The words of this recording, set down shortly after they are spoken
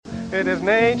It is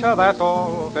nature that's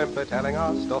all, simply telling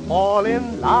us to fall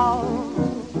in love.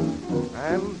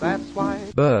 And that's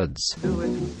why birds, do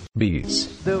it, bees,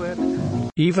 do it,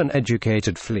 even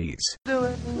educated fleas. do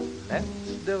it, let's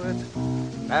do it,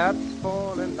 let's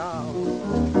fall in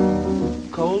love.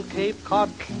 Cold Cape Cod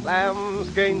clams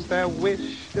against their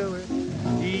wish, do it,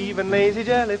 even lazy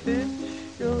jellyfish,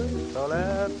 do it, so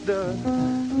let's do it,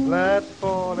 let's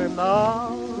fall in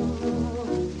love.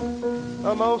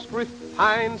 The most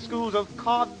refined schools of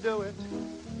cod do it,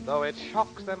 though it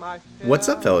shocks them, I fear. What's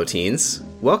up, fellow teens?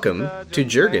 Welcome to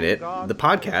Jergin' It, the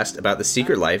podcast about the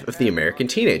secret life of the American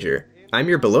teenager. I'm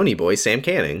your Bologna boy, Sam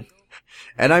Canning.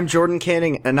 And I'm Jordan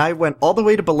Canning, and I went all the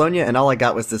way to Bologna, and all I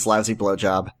got was this lousy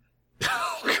blowjob.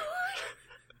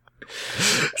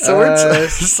 So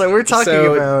we're talking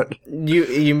about...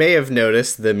 You may have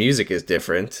noticed the music is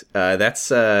different. That's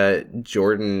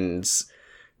Jordan's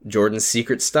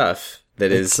secret stuff.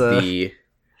 It's called... Do you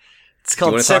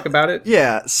want to talk about it?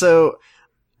 Yeah, so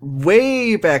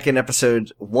way back in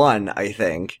episode 1, I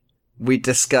think, we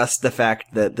discussed the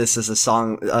fact that this is a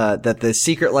song, that the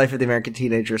Secret Life of the American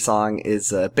Teenager song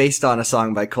is based on a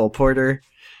song by Cole Porter.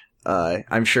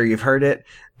 I'm sure you've heard it.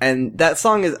 And that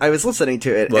song is, I was listening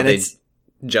to it, well, and it's...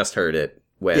 just heard it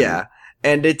when... Yeah.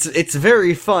 And it's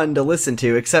very fun to listen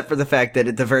to, except for the fact that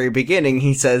at the very beginning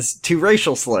he says 2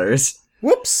 racial slurs.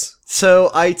 Whoops!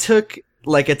 So I took,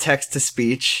 like, a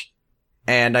text-to-speech,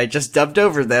 and I just dubbed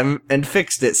over them and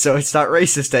fixed it so it's not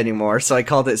racist anymore, so I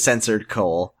called it Censored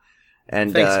Cole.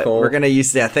 And, thanks, Cole. We're gonna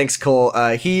use, thanks, Cole.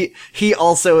 He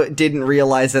also didn't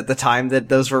realize at the time that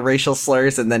those were racial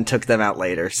slurs and then took them out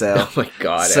later, so. Oh my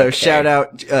god, So okay. shout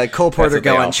out, Cole Porter,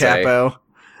 go on Chapo.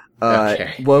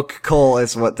 Okay. Woke Cole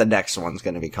is what the next one's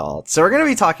gonna be called. So we're gonna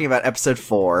be talking about episode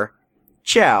 4,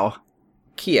 Ciao.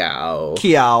 Kiao.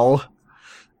 Kiao.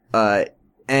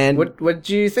 And What did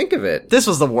you think of it? this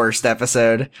was the worst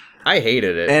episode. I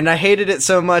hated it. And I hated it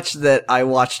so much that I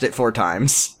watched it 4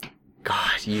 times.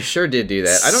 God, you sure did do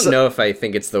that. I don't So- know if I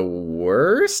think it's the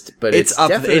worst, but it's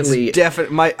definitely...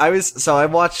 I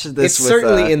watched this It's with,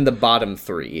 certainly in the bottom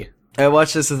 3. I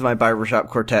watched this with my barbershop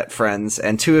quartet friends,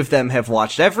 and 2 of them have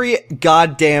watched every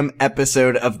goddamn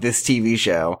episode of this TV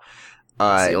show.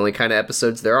 It's the only kind of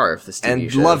episodes there are of this TV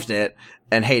And show. loved it,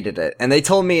 and hated it. And they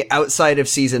told me outside of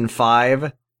season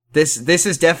 5, this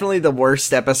is definitely the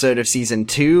worst episode of season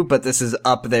 2, but this is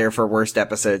up there for worst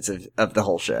episodes of the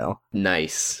whole show.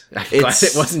 Nice. I'm glad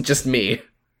it wasn't just me.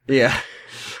 Yeah.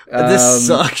 This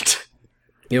sucked.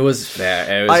 It was bad.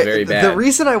 It was very bad. The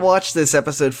reason I watched this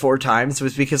episode 4 times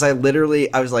was because I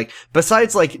was like,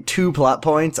 besides like 2 plot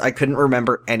points, I couldn't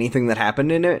remember anything that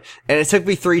happened in it. And it took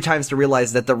me 3 times to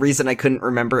realize that the reason I couldn't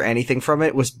remember anything from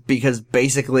it was because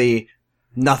basically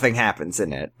nothing happens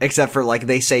in it. Except for like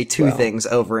they say 2 things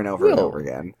over and over and over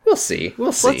again. We'll see.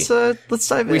 We'll see. Let's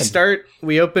dive in.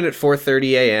 We open at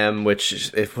 4:30 a.m.,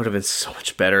 which it would have been so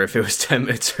much better if it was 10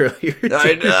 minutes earlier.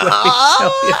 I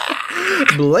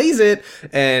know. Blaze it.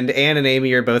 And Anne and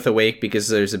Amy are both awake because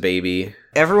there's a baby.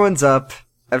 Everyone's up.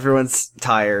 Everyone's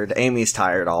tired. Amy's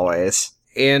tired always.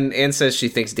 Anne says she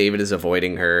thinks David is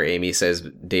avoiding her. Amy says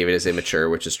David is immature,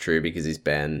 which is true because he's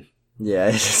Ben.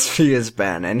 Yeah, he is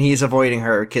Ben, and he's avoiding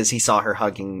her because he saw her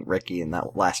hugging Ricky in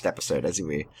that last episode, as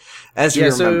we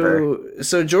remember.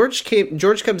 So George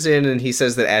comes in and he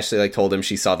says that Ashley told him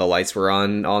she saw the lights were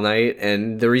on all night,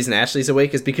 and the reason Ashley's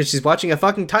awake is because she's watching a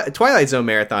fucking Twilight Zone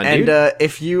marathon, dude. And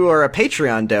if you are a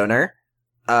Patreon donor,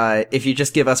 if you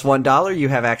just give us $1, you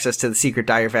have access to the Secret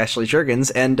Diary of Ashley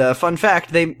Juergens. And fun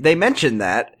fact, they mention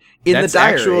that in the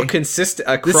diary.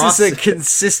 This is a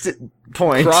consistent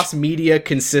point. Cross-media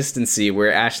consistency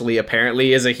where Ashley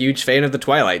apparently is a huge fan of the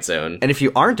Twilight Zone. And if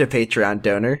you aren't a Patreon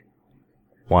donor,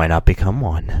 why not become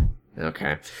one?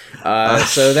 Okay.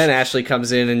 So then Ashley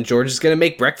comes in and George is going to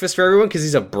make breakfast for everyone because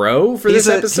he's a bro for this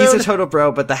episode? He's a total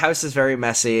bro, but the house is very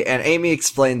messy, and Amy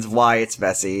explains why it's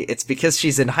messy. It's because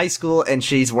she's in high school and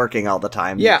she's working all the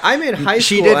time. Yeah, I'm in high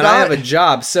school and I have a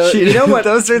job, so you know what?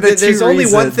 Those are the two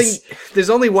reasons. There's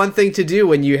only one thing to do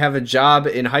when you have a job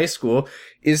in high school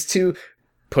is to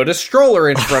put a stroller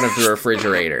in front of the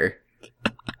refrigerator.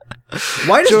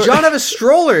 Why does John have a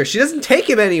stroller? She doesn't take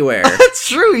him anywhere. That's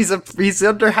true. He's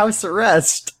under house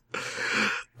arrest.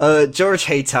 George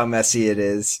hates how messy it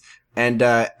is. And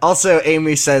also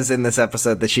Amy says in this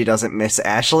episode that she doesn't miss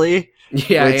Ashley.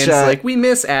 Yeah, and it's like, we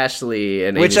miss Ashley.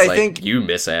 And Amy's think you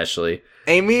miss Ashley.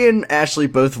 Amy and Ashley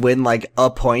both win like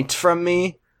a point from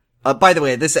me. By the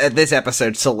way, this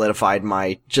episode solidified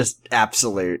my just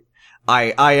absolute.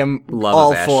 I am Love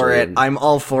all of for Ashley. it. I'm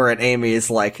all for it. Amy is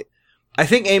like I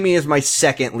think Amy is my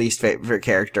second least favorite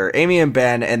character. Amy and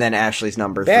Ben, and then Ashley's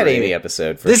number Bad 3. Amy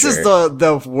episode, for This sure. is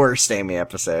the worst Amy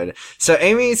episode. So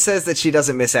Amy says that she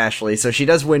doesn't miss Ashley, so she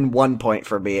does win 1 point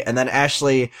for me. And then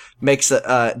Ashley makes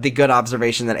the good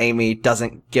observation that Amy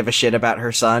doesn't give a shit about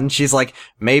her son. She's like,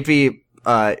 maybe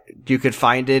you could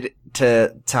find it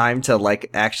time to like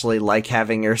actually like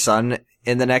having your son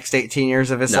in the next 18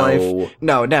 years of his life.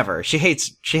 No, never. She hates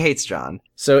John.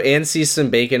 So Anne sees some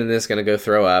bacon and is going to go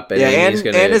throw up. And Yeah, Amy's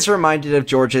gonna... Anne is reminded of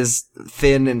George's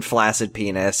thin and flaccid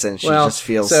penis, and she just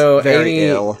feels very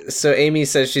ill. So Amy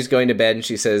says she's going to bed, and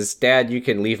she says, "Dad, you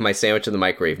can leave my sandwich in the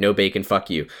microwave. No bacon, fuck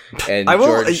you." And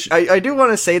I do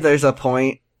want to say there's a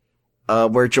point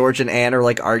where George and Anne are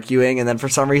like arguing, and then for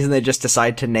some reason they just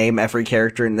decide to name every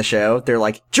character in the show. They're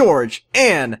like George,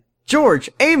 Anne, George,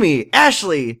 Amy,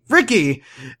 Ashley, Ricky,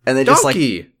 and they just like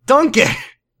Donkey.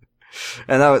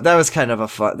 And that was kind of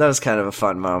a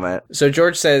fun moment. So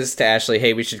George says to Ashley,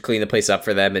 "Hey, we should clean the place up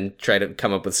for them and try to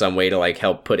come up with some way to like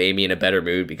help put Amy in a better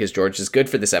mood because George is good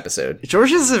for this episode."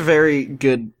 George is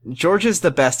George is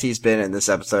the best he's been in this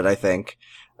episode, I think.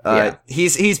 Yeah.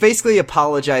 He's basically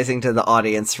apologizing to the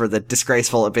audience for the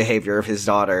disgraceful behavior of his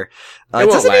daughter. It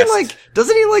won't last.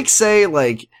 Doesn't he say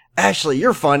like, Ashley,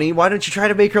 you're funny. Why don't you try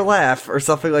to make her laugh or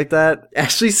something like that?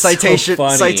 Ashley's citation, so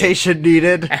funny. Citation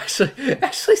needed.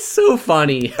 Ashley's so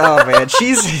funny. Oh man,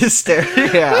 she's hysterical.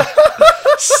 Yeah.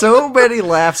 So many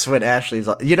laughs when Ashley's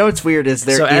on. You know what's weird is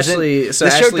Ashley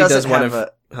does one of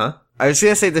huh? I was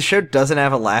gonna say the show doesn't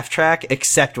have a laugh track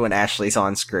except when Ashley's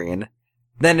on screen.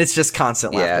 Then it's just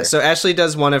constant laughter. Yeah, so Ashley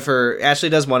does one of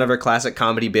her classic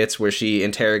comedy bits where she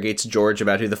interrogates George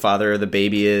about who the father of the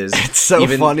baby is. It's so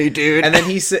funny, dude. And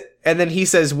then he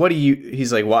says, "What do you?"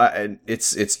 He's like, "Why? And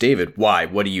it's David. Why?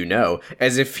 What do you know?"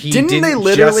 As if he didn't they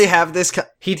literally have this?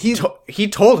 He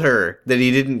told her that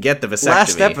he didn't get the vasectomy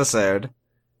last episode.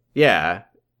 Yeah,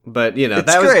 but it's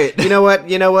that great. Was,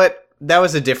 you know what? That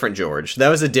was a different George. That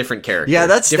was a different character. Yeah,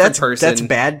 that's different person. That's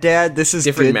bad, Dad. This is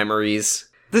different good. memories.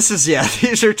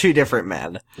 These are two different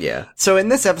men. Yeah. So in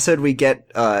this episode we get,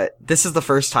 this is the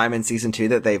first time in season 2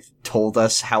 that they've told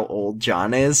us how old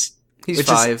John is. He's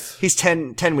 5. He's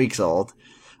 10 weeks old.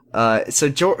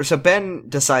 So Ben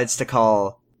decides to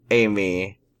call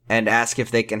Amy and ask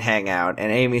if they can hang out,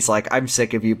 and Amy's like, "I'm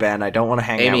sick of you, Ben. I don't want to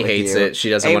hang out with you." Amy hates it. She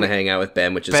doesn't want to hang out with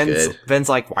Ben, which is good. Ben's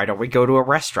like, "Why don't we go to a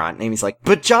restaurant?" And Amy's like,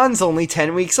 "But John's only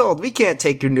 10 weeks old. We can't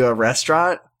take him to a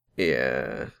restaurant."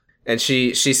 Yeah. And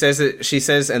she says,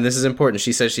 and this is important,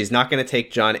 she says she's not going to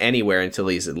take John anywhere until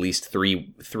he's at least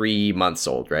three months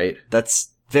old, right?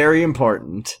 That's very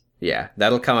important. Yeah,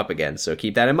 that'll come up again, so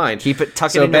keep that in mind.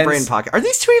 Tuck it in your brain pocket. Are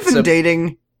these two even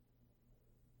dating?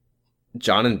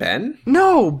 John and Ben?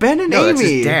 No, Ben and Amy. No, that's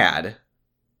his dad.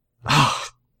 Oh,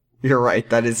 you're right.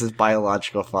 That is his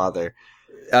biological father.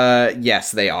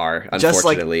 Yes, they are,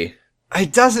 unfortunately.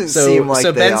 It doesn't seem like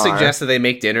so they Ben are. suggests that they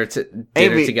make dinner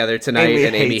together tonight,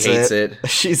 and Amy hates it.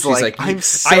 She's like, "I'm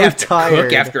so I have to tired.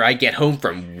 cook after I get home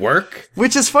from work."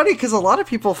 Which is funny because a lot of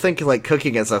people think like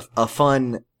cooking is a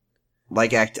fun,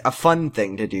 a fun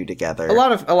thing to do together. A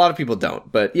lot of people don't,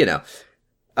 but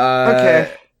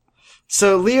okay.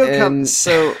 So Leo comes.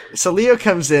 So Leo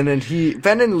comes in, and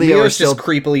Ben and Leo are still just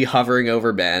creepily hovering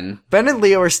over Ben. Ben and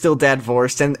Leo are still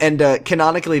divorced, and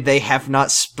canonically they have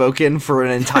not spoken for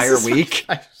an entire week.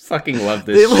 I fucking love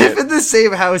this. They live in the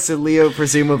same house, and Leo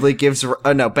presumably gives.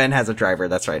 Oh no, Ben has a driver.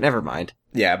 That's right. Never mind.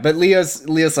 Yeah, but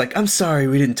Leo's like, "I'm sorry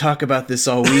we didn't talk about this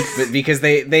all week," but because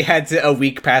they had a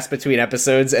week pass between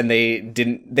episodes, and they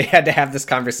had to have this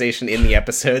conversation in the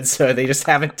episode, so they just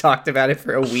haven't talked about it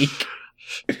for a week.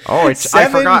 Oh, it's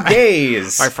 7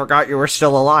 days. I forgot you were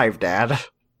still alive, Dad.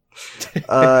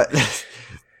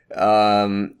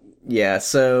 Yeah.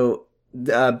 So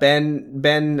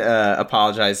Ben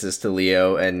apologizes to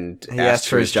Leo and asks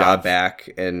for his job back,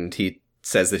 and he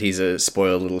says that he's a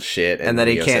spoiled little shit, and that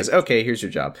he Leo can't. Says, "Okay, here's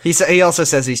your job." He also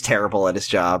says he's terrible at his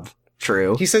job.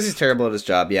 True. He says he's terrible at his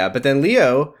job. Yeah, but then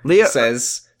Leo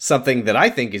says something that I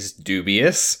think is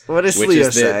dubious. What does Leo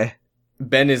say?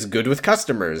 Ben is good with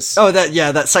customers. Oh,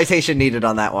 that citation needed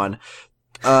on that one.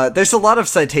 There's a lot of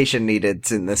citation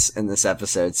needed in this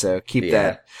episode, so keep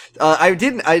that. I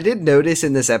did notice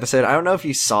in this episode, I don't know if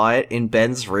you saw it in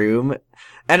Ben's room,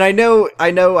 and I know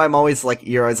I'm always like,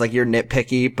 you're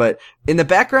nitpicky, but in the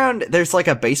background, there's like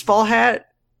a baseball hat,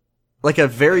 like a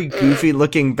very goofy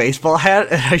looking baseball hat,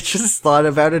 and I just thought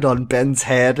about it on Ben's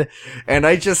head, and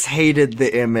I just hated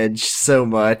the image so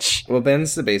much. Well,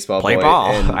 Ben's the baseball Play boy.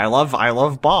 ball. And I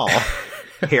love ball.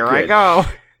 Here I go.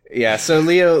 Yeah, so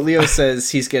Leo says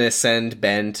he's gonna send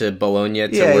Ben to Bologna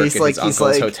to Yeah, work he's at like- his he's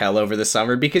uncle's like- hotel over the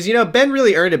summer because, Ben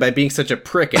really earned it by being such a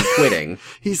prick and quitting.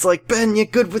 He's like, Ben, you're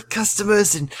good with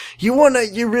customers, and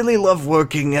you really love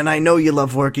working, and I know you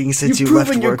love working since you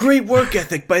left work. great work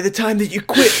ethic by the time that you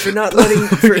quit for me not letting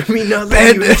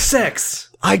Ben- you have sex.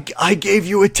 I gave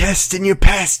you a test and you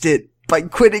passed it. By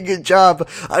quitting your job,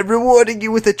 I'm rewarding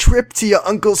you with a trip to your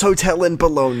uncle's hotel in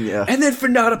Bologna. And then for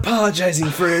not apologizing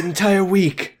for an entire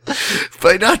week.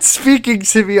 By not speaking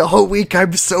to me a whole week,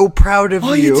 I'm so proud of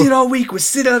All you. you did all week was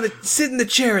sit in the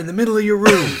chair in the middle of your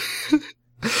room.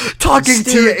 Talking to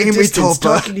Stare your at the Amy distance, Tulpa.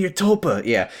 Talking to your Tulpa,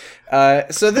 yeah.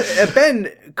 Ben,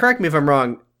 correct me if I'm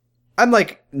wrong, I'm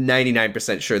like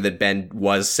 99% sure that Ben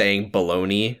was saying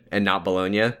bologna and not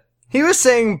Bologna. He was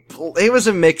saying, it was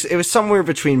a mix, it was somewhere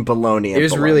between Bologna and It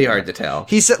was Bologna. really hard to tell.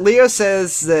 Leo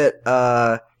says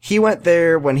that, he went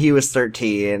there when he was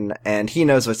 13, and he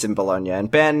knows what's in Bologna.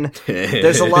 And Ben,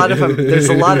 there's a lot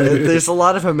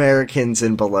of Americans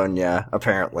in Bologna,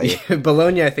 apparently.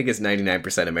 Bologna, I think, is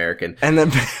 99% American. And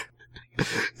then,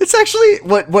 it's actually,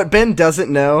 what Ben doesn't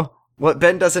know,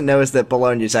 is that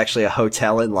Bologna is actually a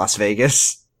hotel in Las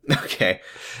Vegas. Okay.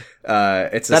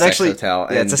 It's a sex hotel.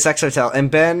 Yeah, it's a sex hotel. And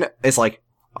Ben is like,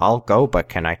 I'll go, but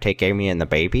can I take Amy and the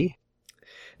baby?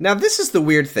 Now, this is the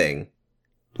weird thing.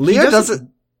 Leo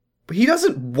doesn't He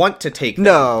doesn't want to take them.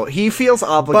 No, he feels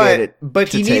obligated. But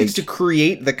he to needs take. to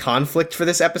create the conflict for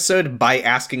this episode by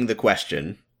asking the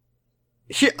question.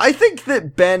 I think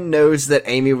that Ben knows that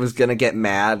Amy was gonna get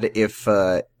mad if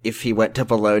he went to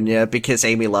Bologna because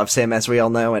Amy loves him, as we all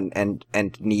know,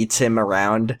 and needs him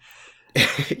around.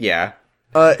 Yeah.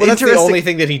 Well, that's the only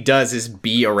thing that he does is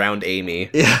be around Amy.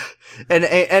 Yeah.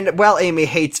 And while Amy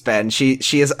hates Ben, she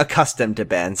is accustomed to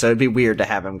Ben, so it'd be weird to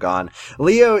have him gone.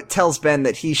 Leo tells Ben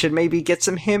that he should maybe get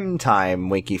some him time,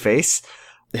 winky face.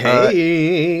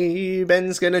 Hey,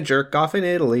 Ben's gonna jerk off in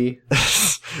Italy.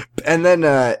 And then,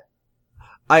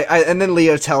 and then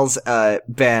Leo tells,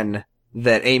 Ben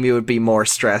that Amy would be more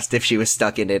stressed if she was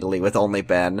stuck in Italy with only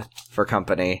Ben for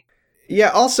company. Yeah,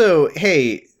 also,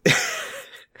 hey,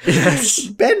 Yes.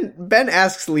 Ben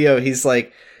asks Leo, he's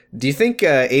like, do you think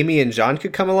Amy and John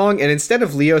could come along? And instead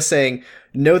of Leo saying,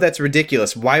 no, that's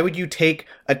ridiculous, why would you take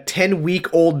a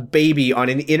 10-week-old baby on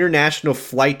an international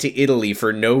flight to Italy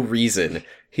for no reason?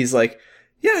 He's like,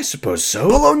 yeah, I suppose so.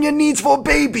 Bologna needs more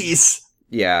babies!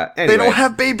 Yeah, anyway. They don't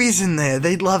have babies in there.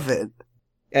 They'd love it.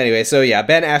 Anyway, so yeah,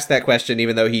 Ben asked that question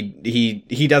even though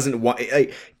he doesn't want...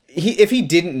 if he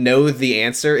didn't know the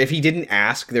answer, if he didn't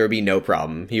ask, there would be no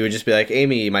problem. He would just be like,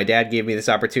 Amy, my dad gave me this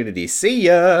opportunity. See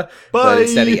ya! Bye. But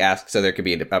instead he asked, so there could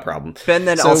be a problem. Ben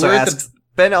then So also we're at asks...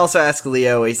 Ben also asks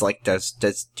Leo, he's like, do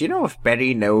you know if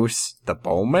Betty knows the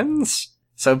Bowmans?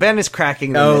 So Ben is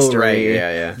cracking the mystery.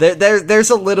 Right, yeah. There's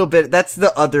a little bit, that's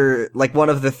the other, like, one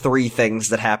of the three things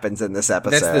that happens in this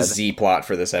episode. That's the Z plot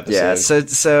for this episode. Yeah,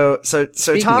 so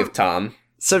Speaking of Tom.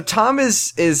 So Tom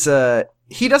is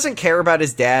he doesn't care about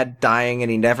his dad dying,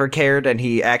 and he never cared, and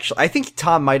I think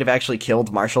Tom might have actually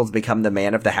killed Marshall to become the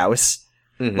man of the house.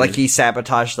 Mm-hmm. Like, he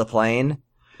sabotaged the plane.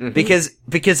 Mm-hmm.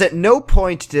 Because at no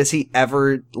point does he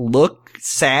ever look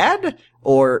sad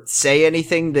or say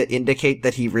anything to indicate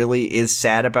that he really is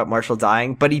sad about Marshall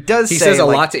dying, but he does He say, says a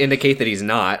lot to indicate that he's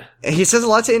not. He says a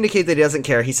lot to indicate that he doesn't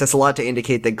care. He says a lot to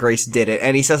indicate that Grace did it,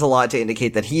 and he says a lot to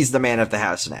indicate that he's the man of the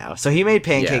house now. So he made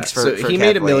pancakes for he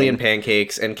made a million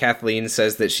pancakes, and Kathleen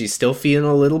says that she's still feeling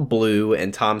a little blue,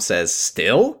 and Tom says,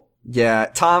 still? Yeah,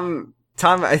 Tom,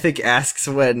 I think, asks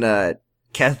when,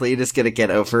 Kathleen is gonna get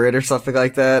over it or something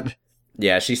like that.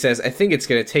 Yeah, she says, I think it's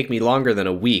gonna take me longer than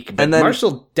a week, but And then-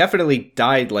 Marshall definitely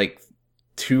died like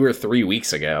 2 or 3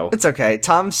 weeks ago. It's okay.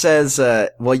 Tom says,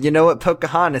 well, you know what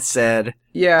Pocahontas said?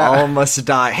 Yeah. All must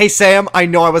die. Hey, Sam, I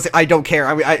don't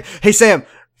care. Hey, Sam!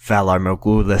 Valar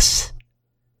Morghulis.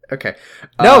 Okay.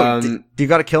 No, you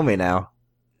gotta kill me now.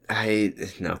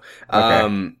 No.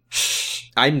 Okay.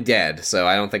 I'm dead, so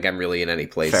I don't think I'm really in any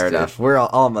place. Fair enough. We're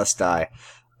all must die.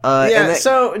 Yeah,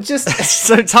 so just...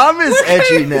 So Tom is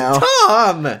edgy now.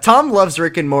 Tom loves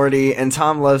Rick and Morty, and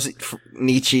Tom loves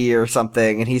Nietzsche or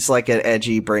something, and he's like an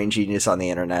edgy brain genius on the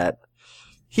internet.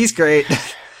 He's great.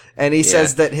 And he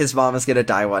says that his mom is gonna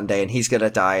die one day, and he's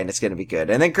gonna die, and it's gonna be good.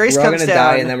 And then Grace we're all comes gonna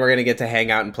down. die, and then we're gonna get to hang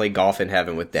out and play golf in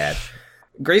heaven with Dad.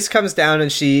 Grace comes down,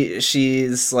 and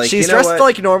she's like... She's you know dressed what?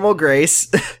 like normal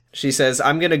Grace. She says,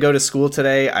 I'm gonna go to school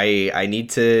today. I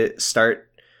need to start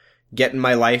getting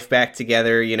my life back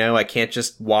together, you know? I can't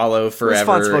just wallow forever.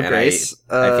 Responsible and Grace.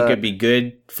 I think it'd be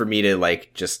good for me to,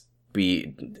 like, just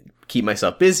keep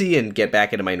myself busy and get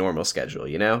back into my normal schedule,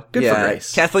 you know? Good for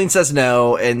Grace. Kathleen says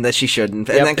no, and that she shouldn't.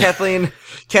 And then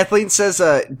Kathleen says,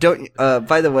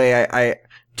 by the way, I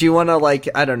do you want to, like,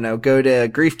 I don't know, go to a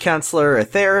grief counselor or a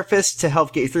therapist to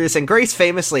help get you through this? And Grace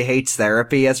famously hates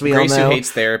therapy, as we all know. Grace who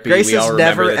hates therapy. Grace we all has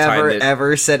remember never, the time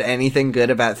ever said anything good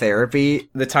about therapy.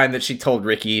 The time that she told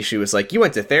Ricky, she was like, you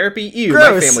went to therapy? Ew,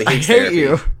 Gross, my family hates I hate therapy.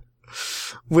 you.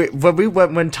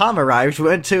 When Tom arrived, we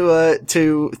went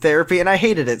to therapy, and I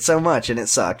hated it so much, and it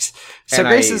sucks. So and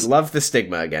Grace I love the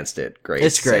stigma against it. Grace,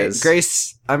 it's great. says,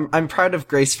 Grace, I'm proud of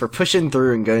Grace for pushing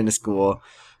through and going to school.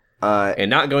 And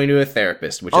not going to a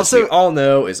therapist, which, also, as we all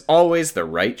know, is always the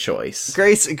right choice.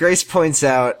 Grace points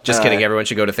out... Just kidding, everyone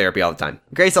should go to therapy all the time.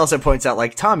 Grace also points out,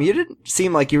 like, Tom, you didn't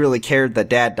seem like you really cared that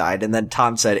Dad died. And then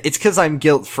Tom said, it's because I'm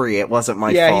guilt-free. It wasn't my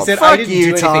fault. Yeah, he said, Fuck I didn't you,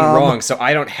 do anything Tom. wrong, so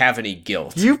I don't have any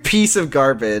guilt. You piece of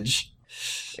garbage.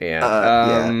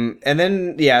 Yeah. And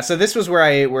then, so this was where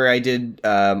I did,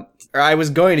 or I was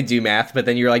going to do math, but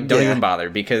then you're like, don't even bother,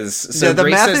 because, the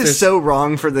Grace math says is so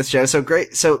wrong for this show. So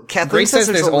Kathleen Grace says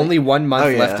there's only 1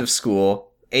 month left yeah. of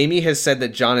school. Amy has said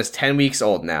that John is 10 weeks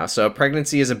old now, so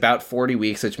pregnancy is about 40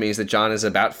 weeks, which means that John is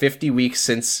about 50 weeks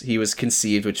since he was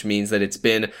conceived, which means that it's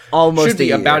been almost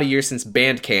about a year since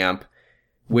band camp,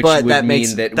 which but would that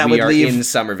mean that we would are leave in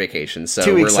summer vacation. So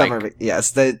 2 weeks we're like, summer.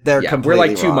 Yes, they're completely we're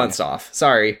like 2 wrong. months off.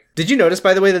 Sorry. Did you notice,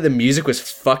 by the way, that the music was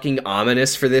fucking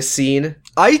ominous for this scene?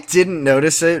 I didn't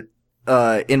notice it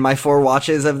in my 4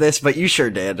 watches of this, but you sure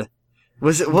did.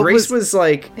 Grace was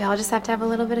like, we all just have to have a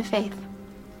little bit of faith.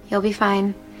 You'll be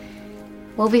fine.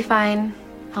 We'll be fine.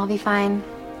 I'll be fine.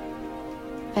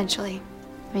 Eventually.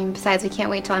 I mean, besides, we can't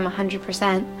wait till I'm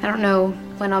 100%. I don't know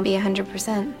when I'll be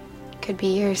 100%. Could be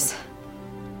years. So,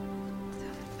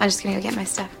 I'm just gonna go get my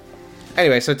stuff.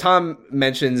 Anyway, so Tom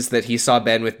mentions that he saw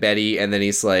Ben with Betty, and then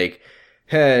he's like,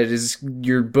 hey, does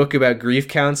your book about grief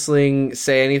counseling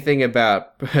say anything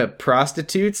about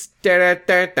prostitutes?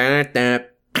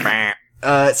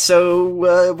 So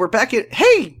we're back at...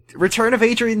 Hey! Return of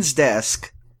Adrian's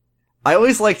desk. I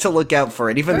always like to look out for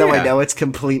it, even though I know it's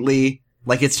completely...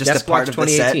 Like, it's just Desk a part Watch of the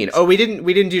set. 2018. Oh, we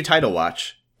didn't do Title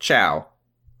Watch. Ciao.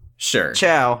 Sure.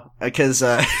 Ciao. Because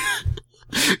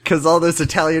all those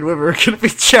Italian women are gonna be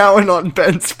chowing on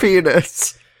Ben's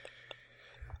penis.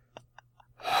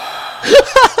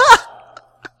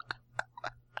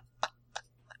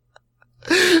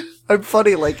 I'm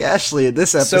funny like Ashley in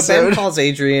this episode. So Ben calls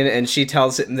Adrian, and she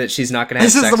tells him that she's not going to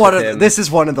have sex with him. This is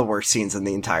one of the worst scenes in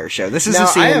the entire show. This is a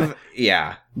scene...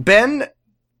 Ben,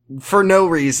 for no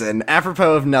reason,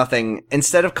 apropos of nothing,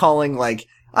 instead of calling, like,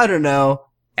 I don't know...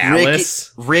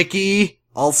 Alice? Ricky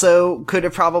also could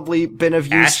have probably been of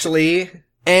use. Ashley?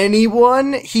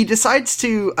 Anyone, he decides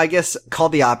to, I guess, call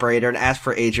the operator and ask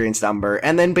for Adrian's number,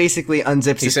 and then basically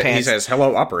unzips his pants. He says,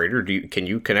 "Hello, operator. Can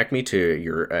you connect me to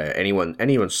your anyone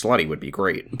slutty would be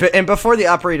great." And before the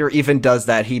operator even does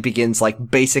that, he begins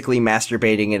like basically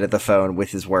masturbating into the phone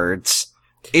with his words.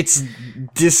 It's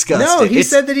disgusting. No, he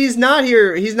said that he's not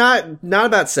here. He's not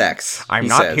about sex. I'm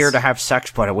not here to have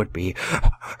sex, but it would be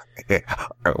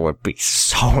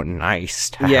so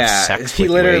nice to have sex with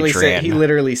you, Adrian. He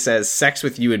literally says, "Sex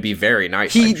with you would be very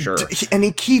nice." I'm sure. And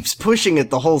he keeps pushing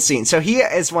it the whole scene. So he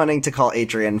is wanting to call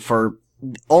Adrian for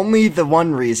only the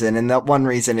one reason, and that one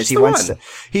reason is he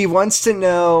wants to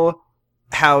know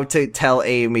how to tell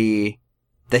Amy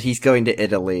that he's going to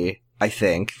Italy. I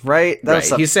think, right?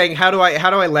 He's saying, how do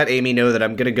I let Amy know that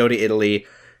I'm going to go to Italy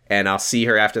and I'll see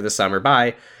her after the summer?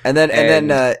 Bye. And then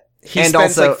he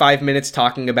spends like 5 minutes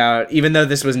talking about, even though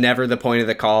this was never the point of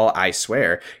the call, I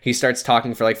swear, he starts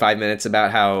talking for like 5 minutes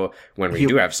about how when we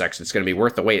do have sex, it's going to be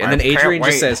worth the wait. And then Adrian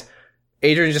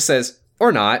just says,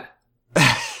 or not.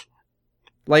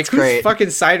 Like, whose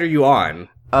fucking side are you on?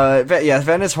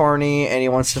 Ben is horny and he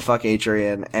wants to fuck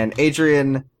Adrian, and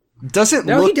Adrian doesn't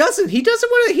look... he doesn't. He doesn't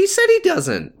want to... He said he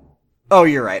doesn't. Oh,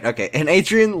 you're right. Okay. And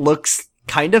Adrian looks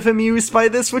kind of amused by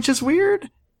this, which is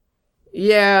weird.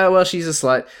 Yeah, well, she's a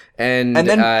slut. And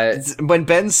then when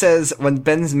Ben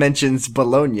mentions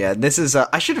Bologna, this is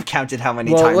I should have counted how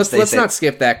many times let's not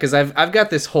skip that, because I've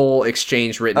got this whole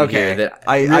exchange written here that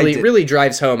really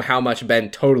drives home how much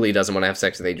Ben totally doesn't want to have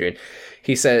sex with Adrian.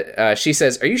 He said, she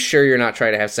says, "Are you sure you're not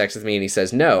trying to have sex with me?" And he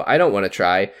says, "No, I don't want to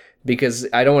try, because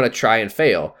I don't want to try and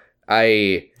fail.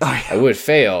 I would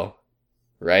fail,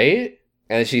 right?"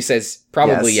 And she says,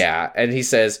 "Probably, yeah." And he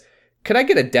says, "Could I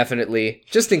get a definitely,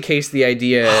 just in case the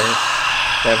idea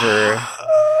ever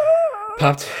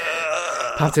popped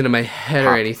into my head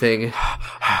or anything,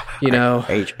 you know?"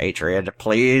 Adrian,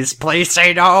 please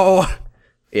say no.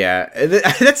 Yeah,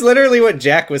 that's literally what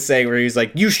Jack was saying, where he was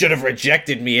like, "You should have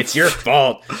rejected me. It's your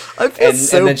fault." I feel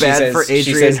so then she bad says- for she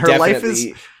Adrian.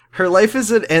 says Her life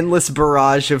is an endless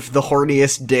barrage of the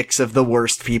horniest dicks of the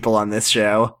worst people on this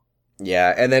show.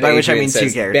 Yeah, and then By Adrian which I mean two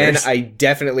says, "Ben, characters." I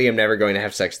definitely am never going to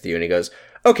have sex with you." And he goes,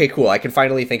 "Okay, cool. I can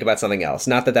finally think about something else.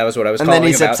 Not that was what I was And calling then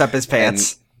he about." zips up his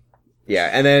pants.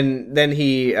 And then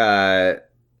he.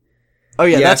 Oh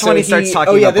yeah, that's so when he starts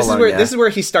talking about Bologna. This is where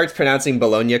he starts pronouncing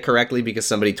Bologna correctly because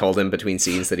somebody told him between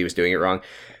scenes that he was doing it wrong.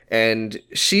 And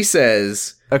she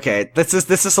says, Okay, this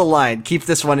is a line. Keep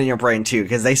this one in your brain too,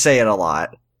 because they say it a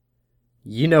lot.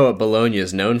 "You know what Bologna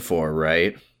is known for,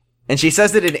 right?" And she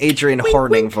says it in Adrian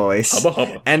Horning voice. Hubba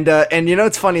hubba. And you know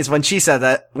what's funny is when she said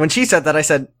that, I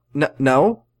said,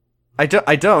 no, I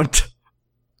don't.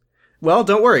 Well,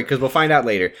 don't worry, because we'll find out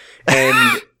later.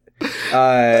 And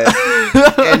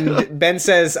and Ben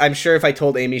says, "I'm sure if I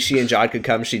told Amy she and John could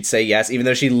come, she'd say yes," even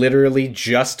though she literally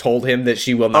just told him that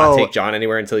she will not take John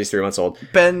anywhere until he's 3 months old.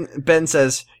 Ben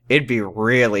says, it'd be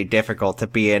really difficult to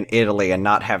be in Italy and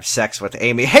not have sex with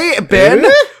Amy. Hey, Ben,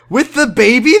 with the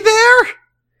baby there?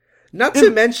 Not to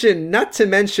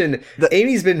mention,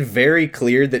 Amy's been very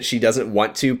clear that she doesn't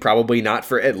want to, probably not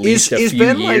for at least a few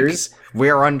Ben years. Like,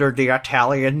 we're under the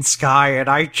Italian sky and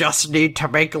I just need to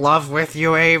make love with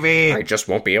you, Amy. I just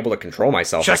won't be able to control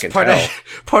myself, Just I can tell.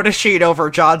 put a sheet over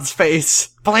John's face,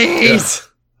 please.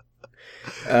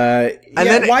 And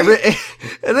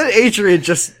then Adrian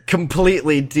just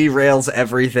completely derails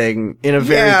everything in a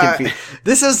very confused.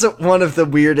 This is one of the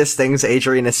weirdest things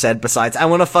Adrian has said besides, "I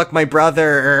want to fuck my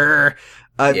brother."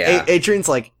 Adrian's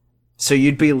like, "So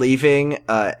you'd be leaving,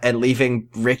 and leaving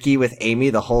Ricky with Amy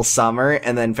the whole summer?"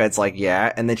 And then Fed's like,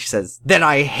 "Yeah." And then she says, "Then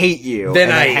I hate you." Then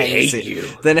and I hate you.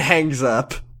 Then hangs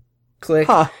up. Click.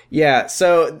 Huh. Yeah,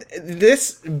 so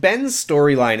this Ben's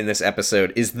storyline in this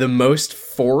episode is the most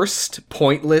forced,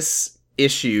 pointless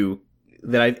issue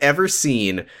that I've ever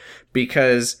seen,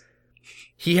 because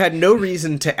he had no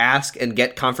reason to ask and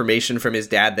get confirmation from his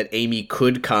dad that Amy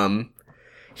could come.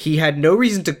 He had no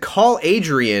reason to call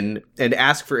Adrian and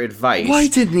ask for advice. Why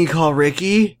didn't he call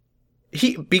Ricky?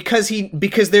 Because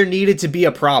there needed to be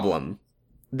a problem.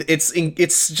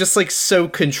 It's just like so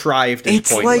contrived and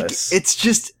pointless. It's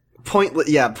just pointless.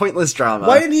 Yeah, pointless drama.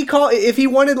 Why didn't he call, if he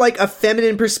wanted like a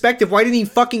feminine perspective, why didn't he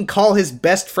fucking call his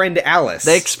best friend Alice?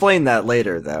 They explain that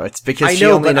later, though. It's because I she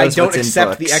know, only but I knows don't what's in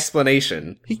accept the books.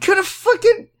 explanation. He could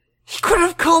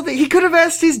have called. He could have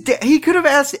asked he could have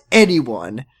asked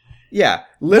anyone. Yeah,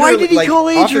 literally. Why did he call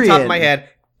Adrian? Off the top of my head,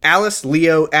 Alice,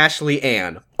 Leo, Ashley,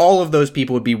 Anne. All of those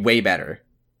people would be way better.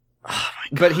 Oh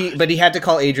my God. But he had to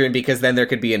call Adrian because then there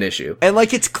could be an issue. And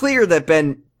like, it's clear that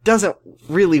Ben doesn't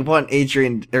really want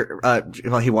Adrian.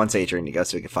 Well, he wants Adrian to go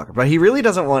so he can fuck her, but he really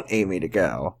doesn't want Amy to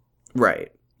go.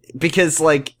 Right. Because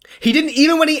like, he didn't,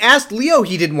 even when he asked Leo,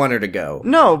 he didn't want her to go.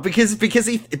 no, because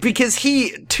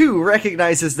he too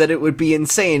recognizes that it would be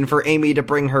insane for Amy to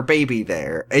bring her baby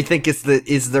there. I think is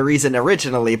the reason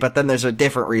originally, but then there's a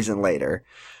different reason later.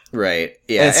 Right.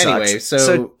 Yeah. It Anyway,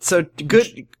 sucks. so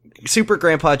good. Super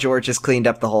Grandpa George has cleaned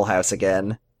up the whole house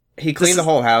again. He cleaned the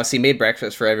whole house, he made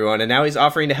breakfast for everyone, and now he's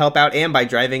offering to help out Anne by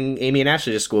driving Amy and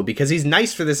Ashley to school because he's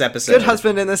nice for this episode. Good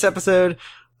husband in this episode.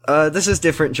 This is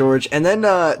different, George. And then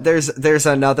there's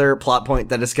another plot point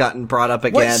that has gotten brought up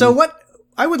again.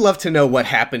 I would love to know what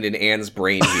happened in Anne's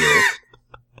brain here.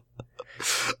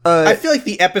 I feel like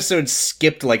the episode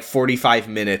skipped like 45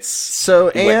 minutes. So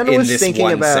Anne in was this thinking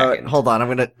 1 about. second.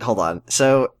 Hold on.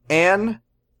 So Anne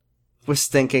was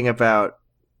thinking about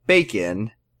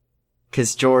bacon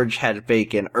because George had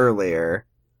bacon earlier,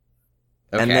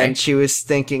 Okay. and then she was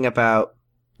thinking about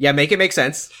Yeah, make it make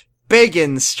sense.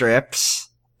 bacon strips,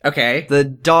 Okay. the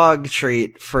dog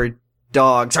treat for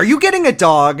dogs. Are you getting a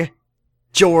dog,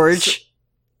 George?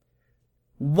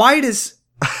 Why does...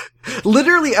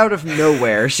 Literally out of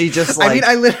nowhere, she just like.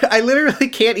 I mean, I literally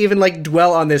can't even like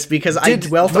dwell on this because I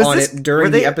dwelt was on this- it during were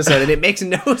they- the episode and it makes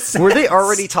no sense. Were they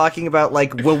already talking about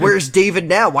like, well, where's David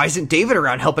now? Why isn't David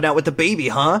around helping out with the baby,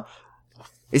 huh?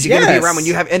 Is he going to be Yes. around when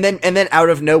you have? And then out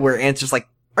of nowhere, Anne's just like,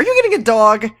 "Are you getting a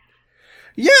dog?"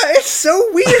 Yeah, it's so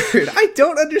weird. I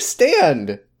don't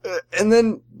understand. And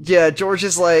then George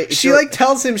is like, She like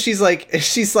tells him, she's like,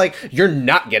 you're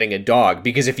not getting a dog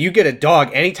because if you get a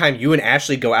dog, anytime you and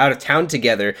Ashley go out of town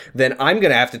together, then I'm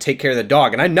gonna have to take care of the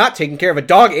dog, and I'm not taking care of a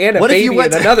dog and a What if you baby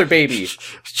went and to- another baby.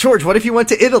 George, what if you went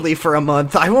to Italy for a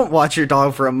month? I won't watch your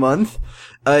dog for a month.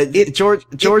 George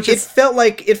It is felt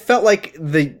like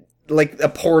the like a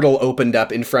portal opened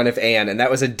up in front of Anne, and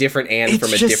that was a different Anne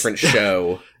from a different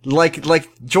show. Like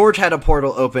George had a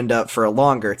portal opened up for a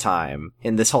longer time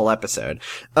in this whole episode.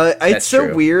 It's That's so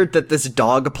true. weird that this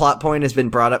dog plot point has been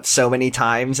brought up so many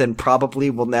times and probably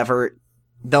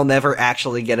they'll never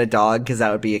actually get a dog because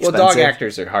that would be expensive. Well, dog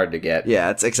actors are hard to get.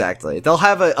 Yeah, it's exactly. They'll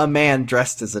have a man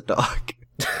dressed as a dog.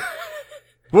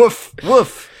 Woof,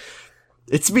 woof.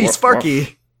 It's me, Woof, Sparky.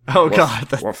 woof. Oh Woof,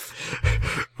 god.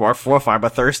 woof. Woof, woof, I'm a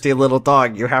thirsty little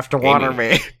dog. You have to water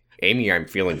me. Amy, I'm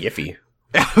feeling yiffy.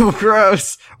 Oh,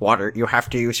 gross. Water, you have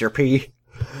to use your pee.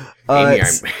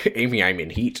 Amy, I'm in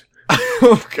heat.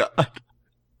 Oh god.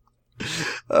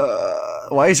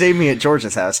 Why is Amy at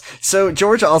George's house? So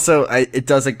George also it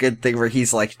does a good thing where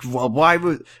he's like, well, why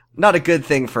would not a good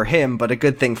thing for him, but a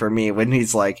good thing for me when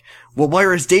he's like, well, where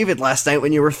was David last night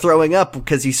when you were throwing up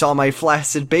because you saw my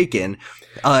flaccid bacon?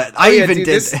 I yeah, even dude,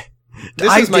 did. this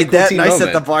I is my did that, cool and teen I set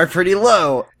the moment. bar pretty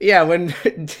low. Yeah, when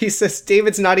he says,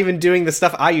 David's not even doing the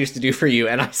stuff I used to do for you,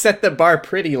 and I set the bar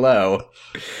pretty low.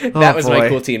 That was my boy.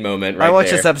 cool teen moment right I watched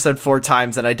there. this episode 4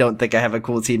 times, and I don't think I have a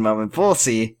cool teen moment, but we'll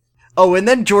see. Oh, and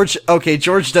then George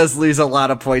does lose a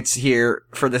lot of points here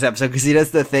for this episode, because he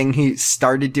does the thing he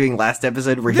started doing last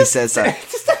episode where he says,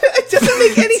 It doesn't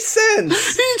make any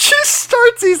sense. he just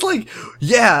starts, he's like,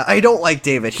 yeah, I don't like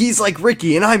David. He's like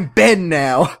Ricky, and I'm Ben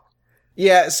now.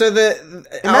 Yeah, so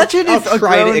Imagine I'll if a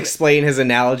try grown- to explain his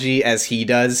analogy as he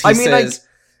does.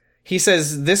 He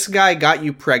says, this guy got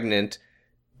you pregnant,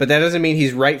 but that doesn't mean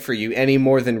he's right for you any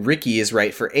more than Ricky is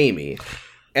right for Amy.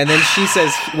 And then she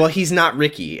says, well, he's not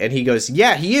Ricky. And he goes,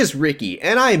 yeah, he is Ricky,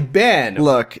 and I'm Ben.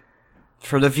 Look,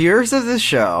 for the viewers of this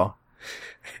show,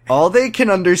 all they can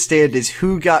understand is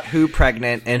who got who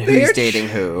pregnant and who's They're dating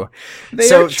who. They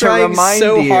So are to trying remind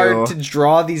so you- hard to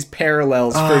draw these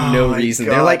parallels for Oh no my reason.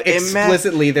 God. They're like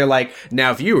explicitly, they're like,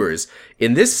 now viewers,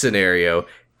 in this scenario,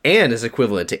 Anne is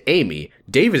equivalent to Amy,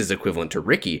 David is equivalent to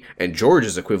Ricky, and George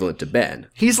is equivalent to Ben.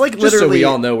 He's like Just so literally we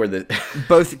all know where the...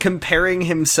 both comparing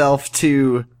himself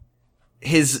to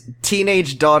his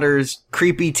teenage daughter's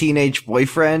creepy teenage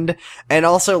boyfriend and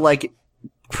also like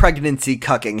pregnancy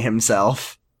cucking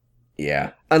himself.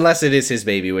 Yeah. Unless it is his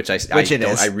baby, which it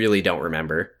is. I really don't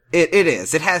remember. It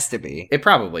is. It has to be. It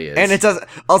probably is. And it does.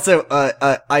 Also,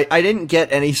 I didn't get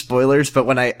any spoilers, but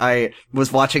when I was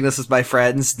watching this with my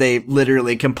friends, they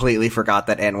literally completely forgot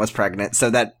that Anne was pregnant. So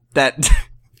that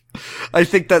I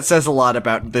think that says a lot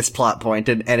about this plot point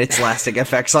and its lasting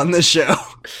effects on the show.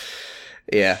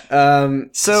 Yeah.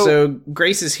 So- So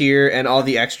Grace is here, and all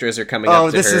the extras are coming up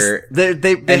to this her. is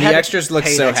they and the had extras look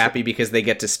paid so extra- happy because they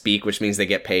get to speak, which means they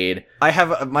get paid. I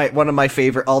have one of my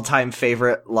favorite all-time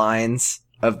favorite lines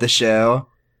of the show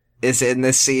is in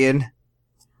this scene.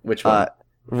 Which one?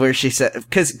 Where she said,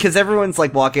 cause everyone's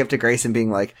like walking up to Grace and being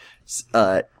like,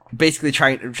 basically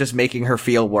just making her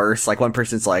feel worse. Like one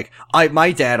person's like,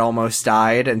 my dad almost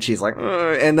died, and she's like,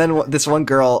 and then this one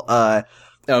girl,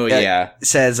 yeah.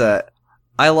 says,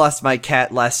 I lost my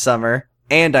cat last summer,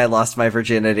 and I lost my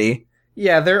virginity.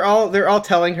 Yeah, they're all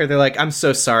telling her, they're like, I'm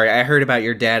so sorry, I heard about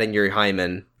your dad and your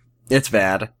hymen. It's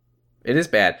bad. It is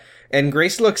bad. And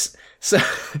Grace looks so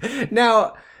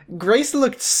now Grace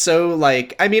looked so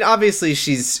like, I mean, obviously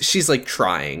she's like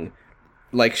trying.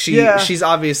 Like she's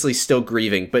obviously still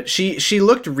grieving, but she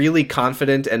looked really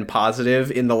confident and positive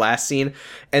in the last scene.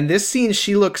 And this scene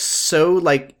she looks so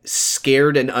like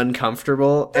scared and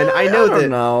uncomfortable. And I know that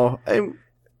know.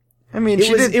 I mean,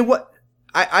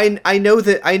 I know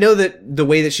that the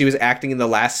way that she was acting in the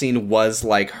last scene was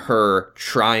like her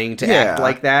trying to act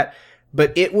like that,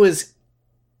 but it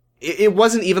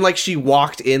wasn't even like she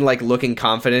walked in like looking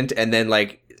confident and then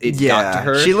like it got to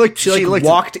her. She looked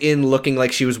walked in looking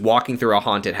like she was walking through a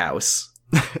haunted house.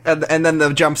 and then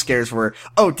the jump scares were,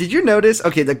 oh, did you notice?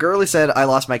 Okay, the girl who said, I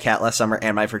lost my cat last summer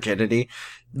and my virginity,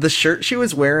 the shirt she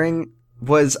was wearing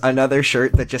was another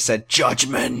shirt that just said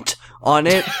judgment on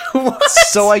it.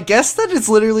 So I guess that it's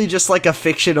literally just like a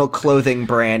fictional clothing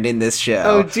brand in this show.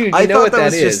 Oh, dude, I you know thought what that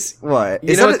was is? just, what?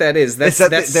 You know what that is? That's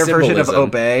their version of symbolism.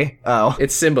 obey? Oh.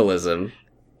 It's symbolism.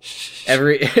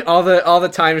 All the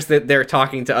times that they're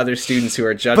talking to other students who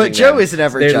are judging But Joe them, is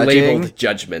never they're judging. labeled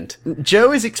judgment.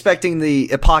 Joe is expecting the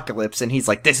apocalypse and he's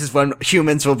like, this is when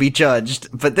humans will be judged.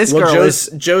 But this girl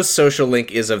Joe's social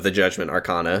link is of the Judgment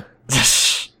Arcana.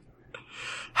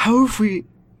 How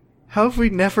have we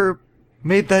never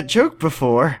made that joke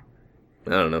before? I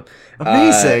don't know.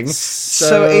 Amazing.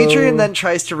 So Adrian then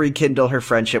tries to rekindle her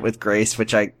friendship with Grace,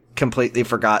 which I completely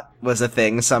forgot was a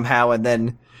thing somehow, and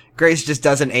then Grace just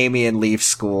does an Amy and leaves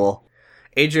school.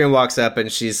 Adrian walks up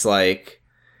and she's like,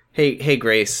 Hey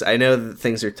Grace, I know that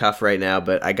things are tough right now,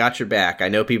 but I got your back. I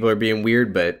know people are being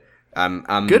weird, but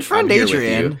I'm Good friend I'm here with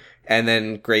Adrian. you." And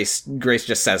then Grace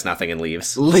just says nothing and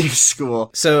leaves. Leave school.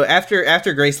 So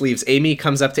after Grace leaves, Amy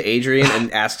comes up to Adrian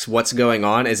and asks what's going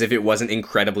on, as if it wasn't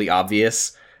incredibly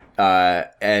obvious.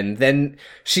 And then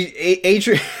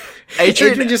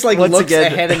Adrian just like once looks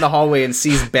again- ahead in the hallway and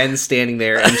sees Ben standing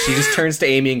there, and she just turns to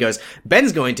Amy and goes,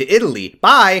 "Ben's going to Italy.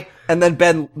 Bye." And then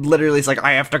Ben literally is like,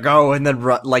 I have to go, and then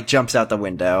jumps out the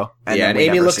window. And then we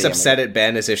Amy never looks see him upset again. at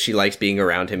Ben as if she likes being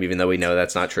around him, even though we know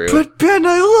that's not true. But Ben,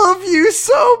 I love you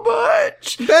so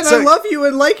much. Ben, So- I love you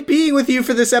and like being with you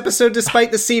for this episode,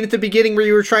 despite the scene at the beginning where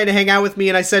you were trying to hang out with me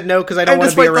and I said no because I don't And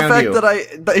want to be despite the around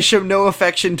fact you. that I show no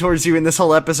affection towards you in this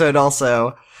whole episode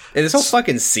also. In this whole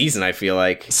fucking season, I feel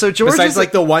like. So George Besides is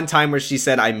like the one time where she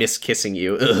said, "I miss kissing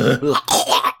you." Ugh.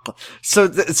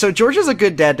 So George is a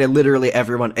good dad to literally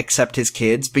everyone except his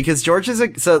kids, because George is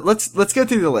so let's go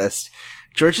through the list.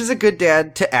 George is a good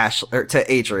dad to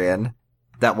Adrian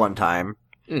that one time.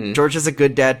 Mhm. George is a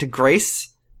good dad to Grace,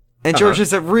 and George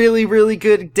is a really, really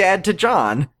good dad to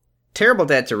John. Terrible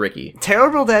dad to Ricky.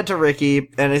 Terrible dad to Ricky,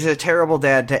 and is a terrible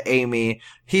dad to Amy.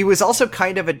 He was also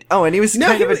kind of a he was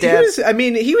kind of a dad.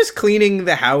 He was cleaning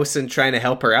the house and trying to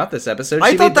help her out this episode.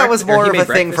 I She thought made that was breakfast- or more he of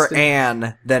made a thing for breakfast and-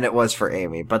 Anne than it was for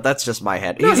Amy, but that's just my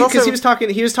head. No, He's because also he was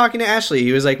talking to Ashley.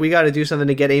 He was like, "We got to do something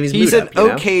to get Amy's he's mood an up." You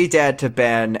know? okay dad to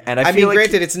Ben, and I I feel mean, like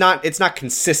granted, it's not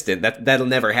consistent. That'll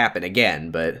never happen again.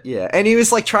 But yeah, and he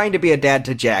was like trying to be a dad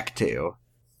to Jack too,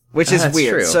 which is That's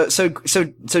weird. true.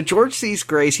 So George sees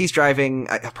Grace. He's driving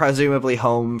presumably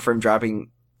home from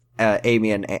dropping Amy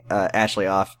and Ashley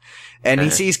off, and he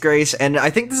sees Grace. And I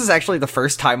think this is actually the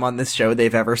first time on this show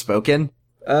they've ever spoken.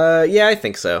 yeah, I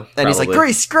think so. And he's like,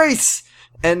 probably. Grace,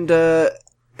 and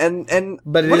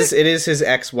But what it is his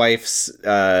ex-wife's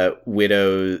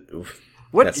widow.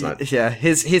 what? That's not- Yeah,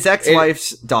 his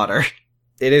ex-wife's daughter.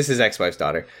 It is his ex-wife's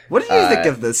daughter. What did you think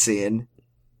of this scene?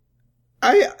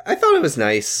 I thought it was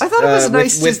nice. I thought it was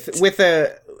nice with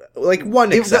a like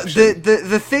one exception.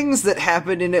 The things that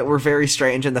happened in it were very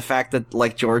strange, and the fact that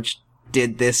like George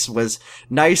did this was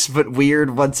nice but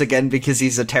weird once again because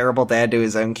he's a terrible dad to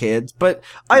his own kids. But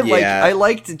I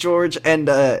liked George, and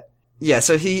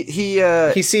so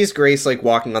he sees Grace like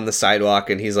walking on the sidewalk,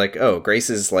 and he's like, "Oh, Grace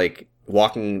is like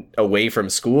walking away from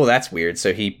school. That's weird."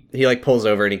 So he like pulls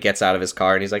over and he gets out of his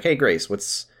car and he's like, "Hey, Grace,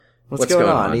 what's going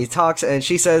on?" He talks, and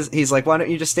she says, he's like, why don't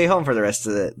you just stay home for the rest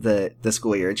of the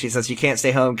school year? And she says, you can't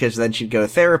stay home because then she'd go to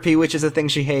therapy, which is a thing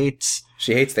she hates.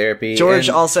 She hates therapy. George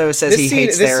and also says he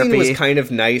hates therapy. This scene was kind of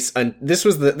nice. And this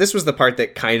was the part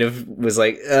that kind of was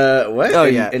like, what? Oh,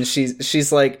 and, yeah. And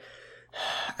she's like,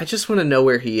 "I just want to know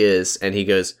where he is." And he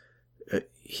goes,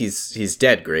 he's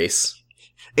dead, Grace.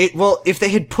 Well, if they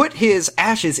had put his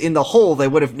ashes in the hole, they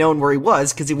would have known where he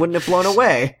was because he wouldn't have blown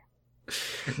away.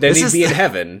 Then This he'd is be in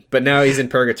heaven, but now he's in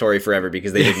purgatory forever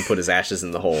because they didn't put his ashes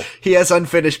in the hole. He has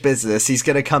unfinished business. He's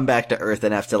gonna come back to Earth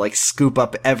and have to like scoop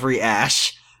up every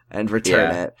ash and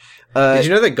return Yeah. it. Did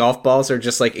you know that golf balls are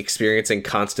just like experiencing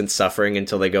constant suffering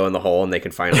until they go in the hole and they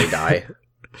can finally die?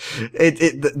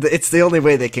 It's the only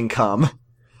way they can come.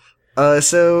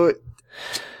 So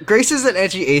Grace is an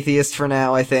edgy atheist for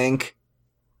now, I think.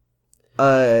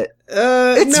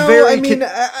 It's no, very I mean,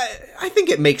 I think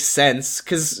it makes sense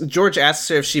because George asks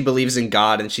her if she believes in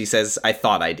God, and she says, "I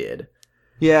thought I did."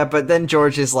 Yeah, but then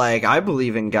George is like, I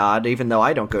believe in God, even though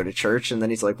I don't go to church. And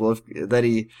then he's like, well, I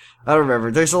don't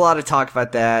remember. There's a lot of talk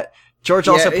about that. George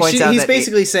also points out he's that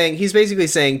basically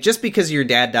saying just because your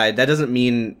dad died, that doesn't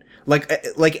mean like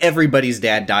everybody's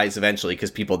dad dies eventually because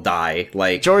people die.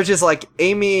 Like George is like,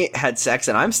 Amy had sex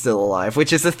and I'm still alive,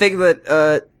 which is the thing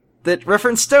that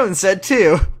Reverend Stone said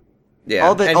too.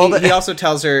 yeah, he also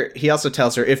tells her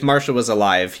if Marshall was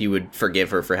alive, he would forgive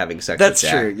her for having sex. That's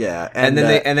with Jack. true, yeah. And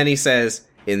then he says,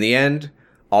 in the end,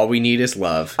 all we need is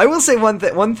love. I will say one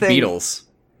thing. Beatles.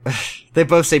 They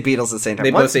both say Beatles at the same time.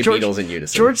 They both say Beatles in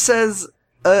unison. George says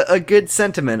a good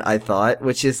sentiment, I thought,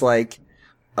 which is like,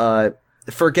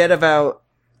 forget about,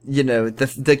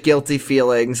 the guilty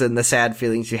feelings and the sad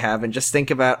feelings you have, and just think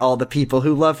about all the people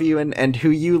who love you and who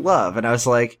you love. And I was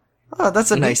like, oh,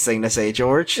 that's a nice thing to say,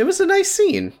 George. It was a nice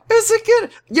scene. It's a good,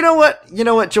 you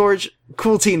know what, George?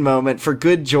 Cool teen moment for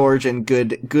good George and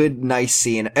good nice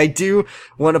scene. I do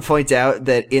want to point out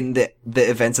that in the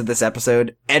events of this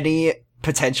episode, any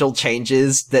potential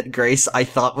changes that Grace I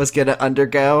thought was gonna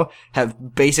undergo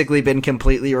have basically been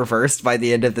completely reversed by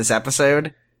the end of this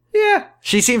episode. Yeah.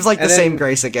 She seems like the And same then-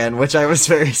 Grace again, which I was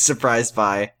very surprised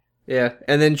by. Yeah,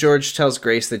 and then George tells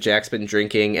Grace that Jack's been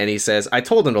drinking, and he says, "I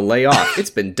told him to lay off. It's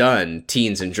been done,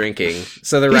 teens and drinking."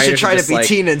 So the He writers should try are to just be like,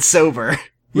 teen and sober.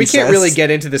 we he can't says. really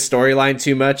get into the storyline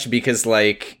too much because,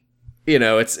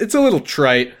 it's a little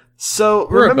trite. So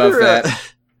We're remember, above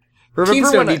that. remember Teens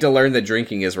when don't need to learn that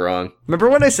drinking is wrong. remember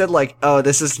when I said like, oh,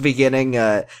 this is the beginning,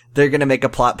 they're gonna make a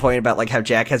plot point about like how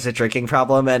Jack has a drinking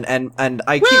problem, and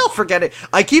I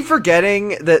keep forgetting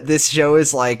that this show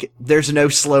is like, there's no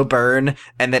slow burn,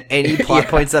 and that any plot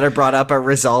points that are brought up are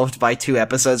resolved by 2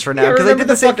 episodes from now. Yeah, Because I remember did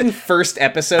the the same fucking thing. first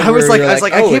episode? I was where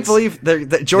like, I can't believe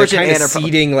that George they're and kind Anne of are.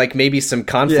 seeding like maybe some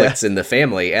conflicts in the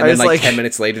family, and I then was like 10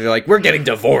 minutes later they're like, we're getting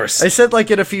divorced. I said like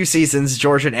in a few seasons,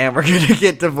 George and Anne were gonna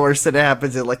get divorced, and it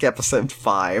happens in like episode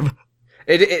 5.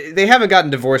 They haven't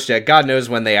gotten divorced yet. God knows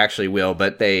when they actually will,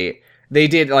 but they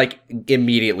did like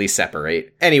immediately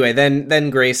separate. Anyway, then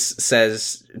Grace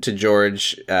says to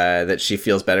George that she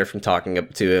feels better from talking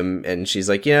to him, and she's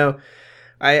like, you know,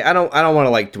 I don't want to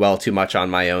like dwell too much on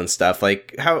my own stuff.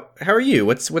 Like, how are you?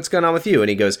 What's going on with you? And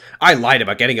he goes, I lied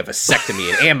about getting a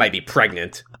vasectomy, and Anne might be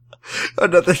pregnant.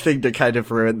 Another thing to kind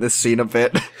of ruin this scene a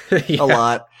bit, Yeah. a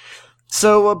lot.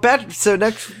 So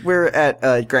next we're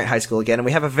at Grant High School again, and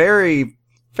we have a very,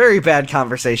 very bad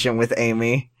conversation with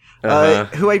Amy,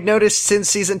 who I've noticed since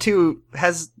season 2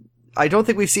 I don't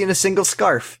think we've seen a single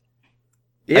scarf.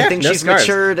 Yeah, I think no she's scars.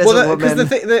 matured as a woman.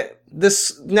 Because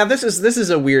this is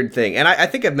a weird thing, and I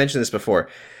think I've mentioned this before.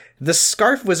 The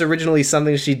scarf was originally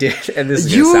something she did, and this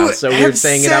is going to sound so weird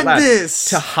saying it out loud,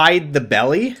 to hide the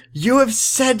belly. You have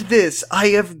said this. I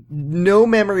have no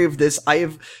memory of this. I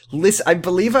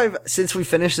believe I've, since we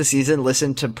finished the season,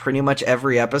 listened to pretty much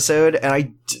every episode,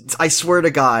 and I swear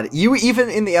to God, you, even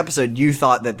in the episode, you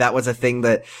thought that was a thing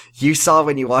that you saw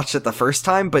when you watched it the first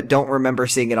time, but don't remember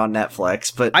seeing it on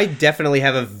Netflix. But I definitely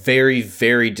have a very,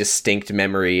 very distinct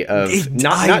memory of,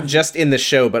 not just in the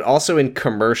show, but also in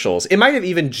commercials. It might have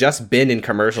even just been in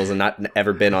commercials and not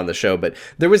ever been on the show, but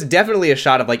there was definitely a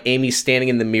shot of like Amy standing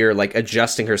in the mirror, like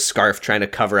adjusting her scarf, trying to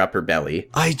cover up her belly.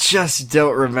 I just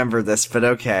don't remember this, but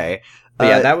okay.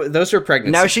 Those were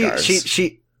pregnancy now scars.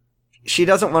 she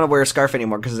doesn't want to wear a scarf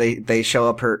anymore because they show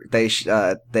up they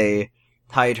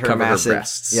hide her Cover her massive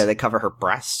breasts. Yeah, they cover her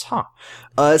breasts.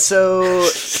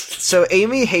 So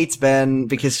Amy hates Ben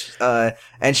because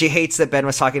and she hates that Ben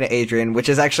was talking to Adrian, which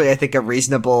is actually, I think, a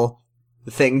reasonable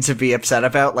thing to be upset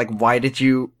about. Like, why did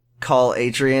you call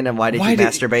Adrian, and why did you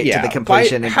masturbate to the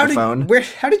completion in her phone?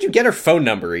 How did you get her phone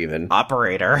number even?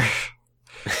 Operator.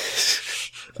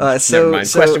 Never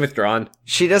mind. Question withdrawn.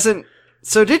 She doesn't.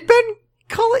 So did Ben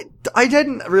call it? I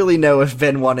didn't really know if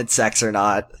Ben wanted sex or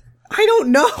not. I don't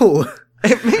know.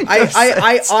 It made no I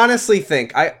sense. honestly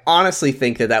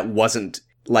think that wasn't,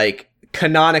 like,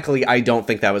 canonically, I don't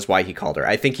think that was why he called her.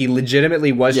 I think he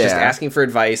legitimately was just asking for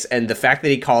advice, and the fact that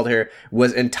he called her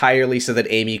was entirely so that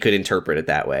Amy could interpret it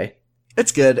that way.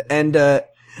 It's good, and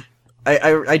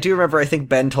I do remember. I think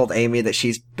Ben told Amy that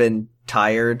she's been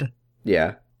tired.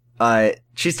 Yeah.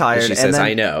 She's tired. And she says,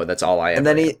 "I know." That's all I. And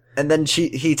then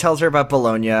he tells her about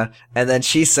Bologna, and then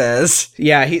she says,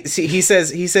 "Yeah." He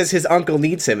says his uncle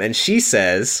needs him, and she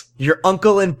says, "Your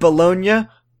uncle in Bologna,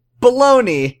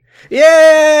 baloney."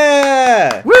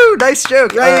 Yeah! Woo! Nice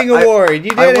joke. Writing award.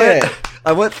 You did it.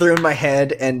 I went through in my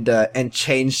head and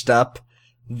changed up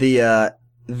the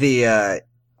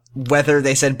whether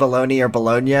they said baloney or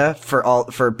Bologna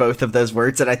for both of those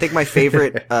words, and I think my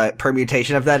favorite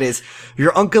permutation of that is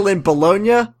your uncle in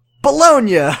Bologna,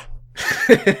 Bologna.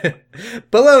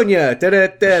 Bologna.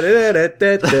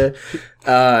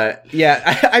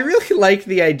 Yeah, I really like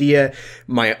the idea.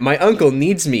 My uncle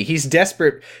needs me. He's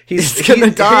desperate. He's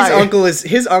gonna die.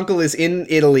 His uncle is in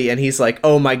Italy, and he's like,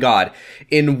 oh my god,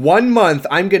 in 1 month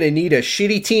I'm gonna need a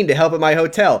shitty teen to help at my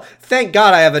hotel. Thank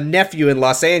God I have a nephew in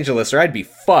Los Angeles, or I'd be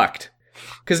fucked.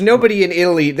 Because nobody in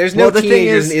Italy, there's no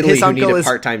teenagers in Italy who need a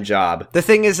part-time job. The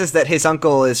thing is that his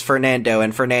uncle is Fernando,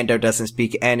 and Fernando doesn't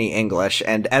speak any English,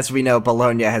 and as we know,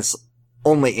 Bologna has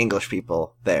only English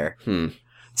people there.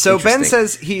 So Ben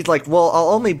says he's like, well, I'll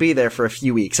only be there for a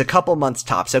few weeks, a couple months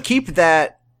tops, so keep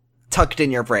that tucked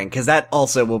in your brain, because that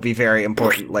also will be very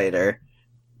important later.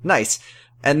 Nice.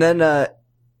 And then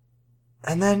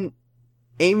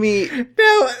Amy...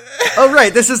 No. Oh,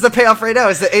 right, this is the payoff right now,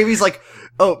 is that Amy's like,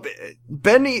 oh,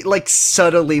 Benny, like,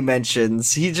 subtly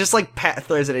mentions, he just, like,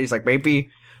 throws it in, he's like, maybe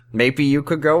you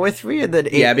could go with me, and then...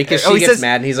 because she gets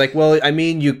mad, and he's like, well, I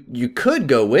mean, you could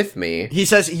go with me. He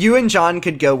says, you and John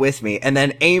could go with me, and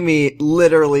then Amy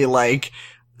literally, like,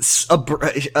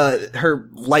 her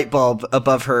light bulb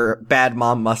above her bad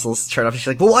mom muscles turn off, she's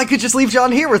like, well, I could just leave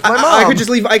John here with my mom! I could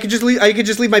just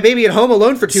leave my baby at home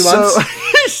alone for 2 months.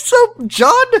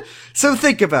 So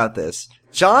think about this.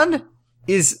 John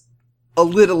is a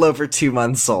little over 2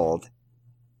 months old.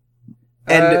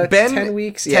 And Ben... 10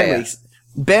 weeks? 10 weeks.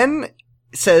 Ben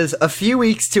says a few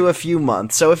weeks to a few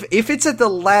months. So if it's at the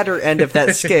latter end of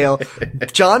that scale,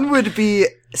 John would be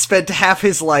spent half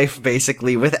his life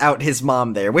basically without his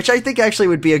mom there, which I think actually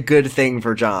would be a good thing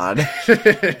for John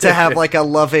to have like a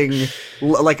loving,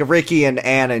 like Ricky and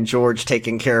Anne and George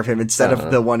taking care of him instead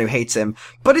of the one who hates him.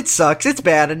 But it sucks. It's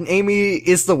bad. And Amy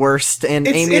is the worst. And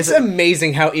Amy it's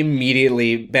amazing how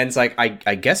immediately Ben's like,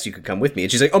 I guess you could come with me.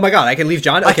 And she's like, oh my God, I can leave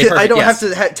John. Okay, perfect. I don't yes.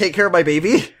 have to take care of my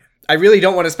baby. I really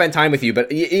don't want to spend time with you,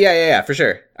 but yeah, for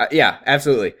sure. Yeah,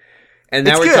 absolutely. And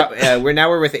now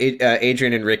we're with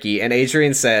Adrian and Ricky, and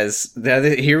Adrian says,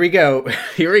 here we go.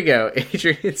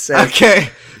 Adrian says, okay.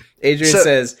 Adrian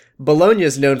says, Bologna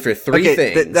is known for three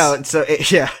things.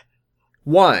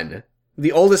 1,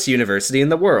 the oldest university in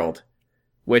the world,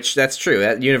 which that's true.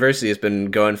 That university has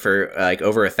been going for like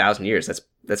over 1,000 years.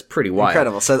 That's pretty wild.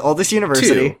 Incredible. So oldest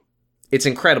university. 2, it's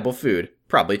incredible food.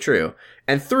 Probably true.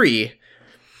 And 3,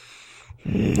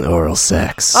 oral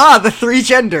sex. The 3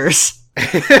 genders.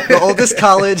 The oldest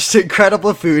college to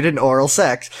incredible food and oral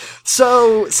sex.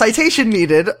 So, citation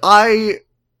needed. I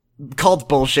called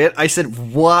bullshit. I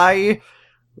said, why?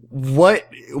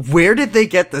 Where did they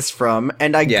get this from?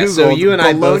 And I Googled so you and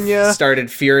Bologna. I both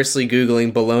started furiously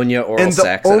Googling Bologna oral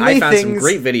sex, and I found some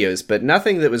great videos, but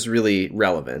nothing that was really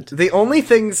relevant. The only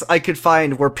things I could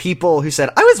find were people who said,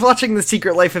 I was watching The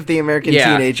Secret Life of the American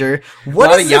Teenager. What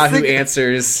a lot of Yahoo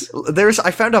Answers.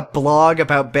 I found a blog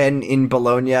about Ben in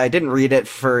Bologna. I didn't read it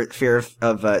for fear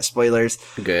of spoilers.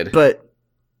 Good. But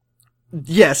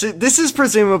yes, this is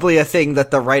presumably a thing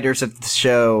that the writers of the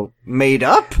show made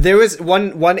up. There was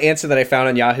one answer that I found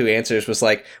on Yahoo Answers was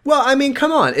like, well, I mean,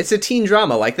 come on, it's a teen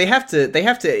drama. Like they have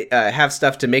to have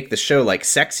stuff to make the show like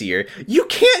sexier. You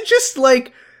can't just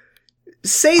like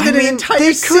say that an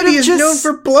entire city is known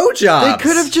for blowjobs. They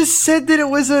could have just said that it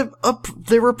was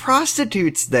there were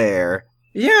prostitutes there.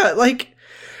 Yeah, like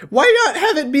why not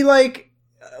have it be like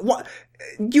what?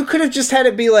 You could have just had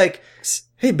it be like,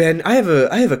 hey Ben, I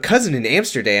have a cousin in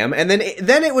Amsterdam, and then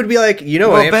it would be like, you know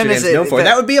what Amsterdam's known for.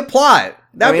 That would be a plot.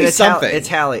 That would be something.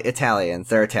 Italians,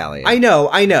 they're Italian. I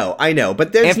know,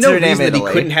 but there's no reason that he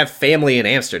couldn't have family in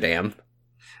Amsterdam.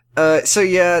 So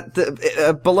yeah,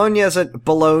 Bologna is a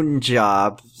Bologna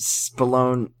job.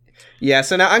 Bologna. Yeah,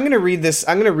 so now I'm gonna read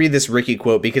this Ricky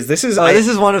quote because this is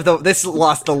this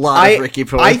lost a lot of Ricky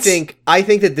points. I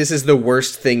think that this is the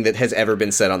worst thing that has ever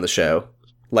been said on the show.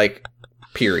 Like,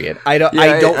 period. I don't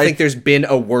think there's been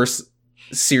a worse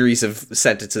series of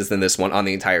sentences than this one on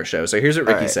the entire show. So here's what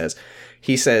Ricky says.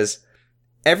 He says,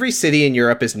 every city in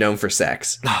Europe is known for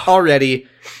sex. Already.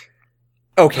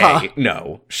 Okay,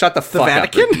 no. Shut the fuck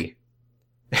up, Ricky.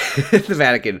 The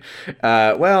Vatican.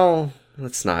 Well,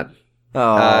 let's not.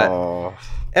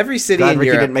 Every city in Ricky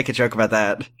Europe didn't make a joke about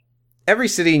that. Every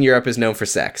city in Europe is known for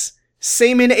sex.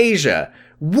 Same in Asia.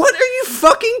 What are you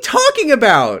fucking talking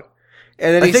about?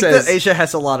 And then I think that Asia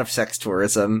has a lot of sex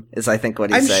tourism, is I think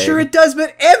what he's saying. I'm sure it does,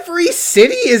 but every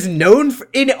city is known for,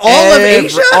 in all of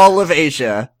Asia? All of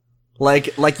Asia.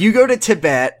 Like you go to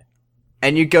Tibet,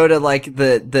 and you go to like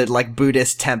the like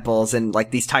Buddhist temples and like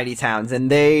these tiny towns,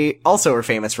 and they also are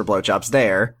famous for blowjobs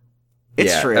there.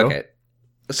 It's true. Okay.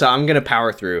 So I'm gonna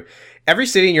power through. Every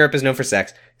city in Europe is known for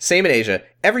sex. Same in Asia.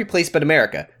 Every place but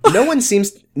America. No one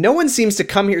seems to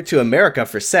come here to America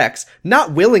for sex.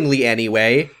 Not willingly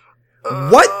anyway.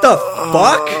 What the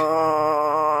fuck?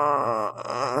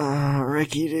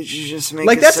 Ricky, did you just make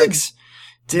like a that's sex?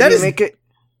 Did he make it?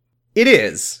 It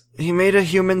is. He made a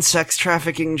human sex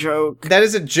trafficking joke. That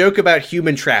is a joke about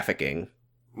human trafficking.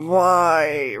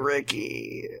 Why,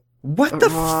 Ricky? What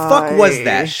the fuck was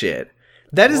that shit?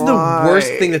 That is the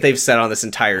worst thing that they've said on this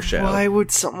entire show. Why would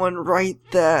someone write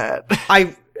that?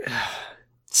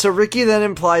 So Ricky then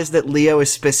implies that Leo is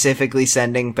specifically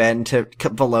sending Ben to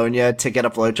Bologna to get a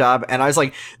blowjob, and I was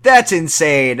like, that's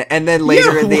insane. And then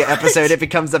later in the episode, it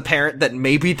becomes apparent that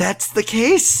maybe that's the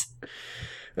case.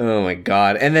 Oh my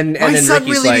god. And then Ricky's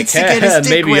really like, hey,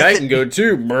 maybe I can go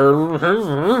too.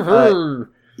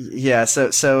 Yeah,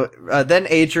 so then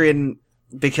Adrian,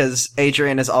 because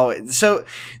Adrian is always, so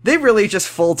they really just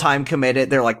full-time committed.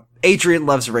 They're like, Adrian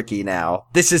loves Ricky now.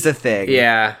 This is the thing.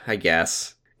 Yeah, I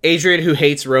guess. Adrian, who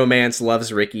hates romance,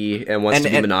 loves Ricky and wants to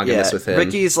be monogamous with him.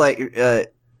 Ricky's like,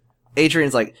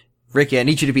 Adrian's like, Ricky, I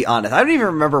need you to be honest. I don't even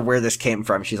remember where this came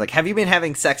from. She's like, have you been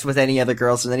having sex with any other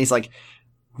girls? And then he's like,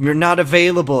 you're not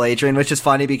available, Adrian, which is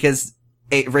funny because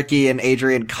Ricky and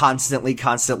Adrian constantly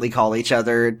call each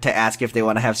other to ask if they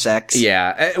want to have sex.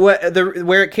 Yeah.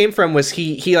 Where it came from was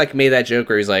he like made that joke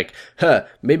where he's like,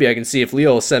 maybe I can see if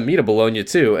Leo will send me to Bologna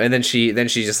too. And then she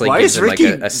just like, why gives is him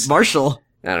Ricky like a Marshall?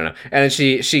 I don't know. And then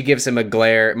she gives him a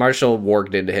glare. Marshall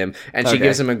warged into him, and she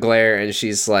gives him a glare, and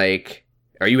she's like,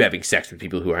 are you having sex with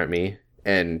people who aren't me?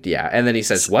 And yeah, and then he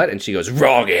says, what? And she goes,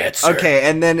 wrong answer. Okay,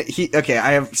 and then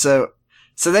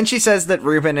so then she says that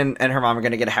Ruben and her mom are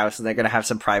going to get a house and they're going to have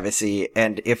some privacy.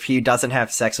 And if he doesn't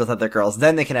have sex with other girls,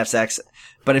 then they can have sex.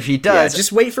 But if he does,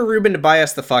 just wait for Ruben to buy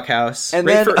us the fuck house. And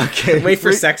wait then,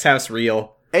 for Sex House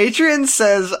Real. Adrian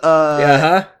says,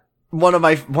 one of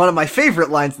my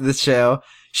favorite lines in this show.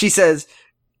 She says,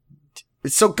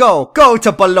 so go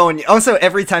to Bologna. Also,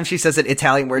 every time she says an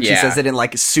Italian word, she says it in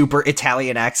like super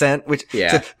Italian accent, which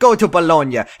says, go to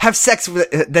Bologna, have sex with,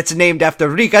 that's named after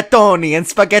rigatoni and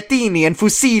spaghettini and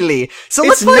fusilli. So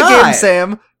let's play a game,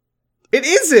 Sam. It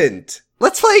isn't.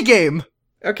 Let's play a game.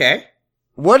 Okay.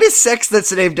 What is sex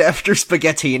that's named after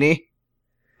spaghettini?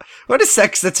 What is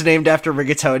sex that's named after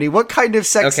rigatoni? What kind of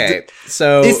sex? Okay,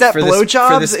 so is that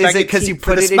blowjobs? Is it because you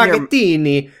put it in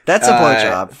your? That's a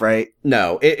blowjob, right?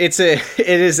 No, it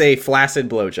is a flaccid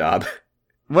blowjob.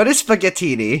 What is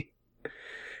spaghettini?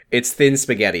 It's thin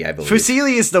spaghetti, I believe.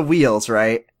 Fusilli is the wheels,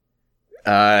 right?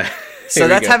 So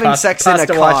that's having sex in a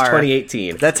car. Watch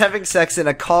 2018. That's having sex in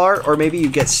a car, or maybe you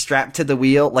get strapped to the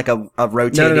wheel, like a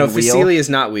rotating wheel. No, Fusilli is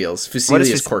not wheels. Fusilli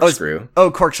is corkscrew.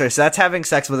 Oh, corkscrew. So that's having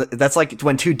sex with, that's like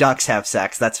when two ducks have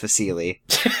sex. That's Fusilli.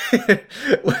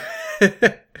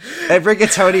 And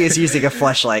rigatoni is using a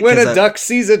fleshlight. When a duck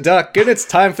sees a duck and it's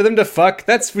time for them to fuck,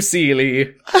 that's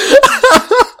Fusilli.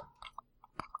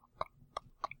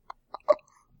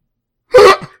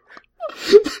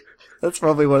 That's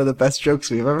probably one of the best jokes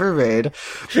we've ever made.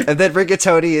 And then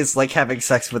rigatoni is like having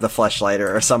sex with a fleshlight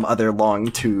or some other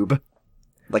long tube.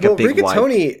 Like a big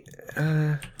rigatoni,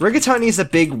 wide. Rigatoni is a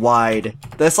big wide.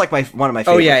 That's like one of my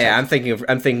favorite. Oh yeah. I'm thinking of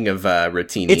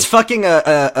rotini. It's fucking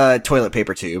a toilet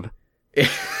paper tube.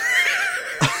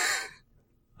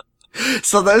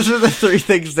 So those are the three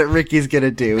things that Ricky's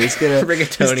gonna do. He's gonna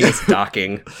rigatoni is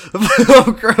docking.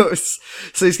 Oh, gross!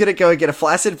 So he's gonna go and get a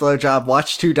flaccid blowjob,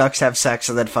 watch two ducks have sex,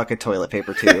 and then fuck a toilet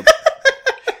paper tube.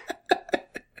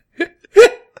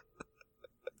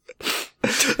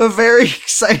 A very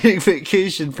exciting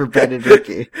vacation for Ben and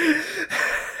Ricky.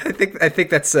 I think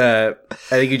that's I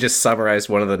think you just summarized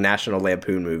one of the National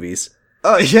Lampoon movies.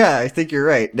 Oh yeah, I think you're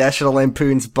right. National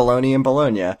Lampoon's Bologna and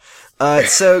Bologna.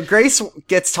 So Grace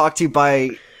gets talked to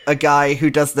by a guy who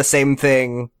does the same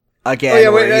thing again.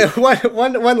 Oh yeah,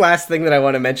 one last thing that I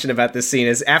want to mention about this scene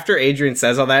is after Adrian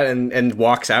says all that and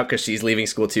walks out because she's leaving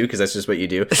school too, because that's just what you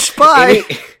do. Spy!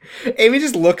 Amy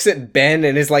just looks at Ben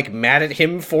and is like mad at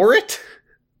him for it.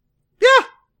 Yeah.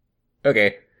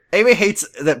 Okay. Amy hates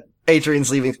that Adrian's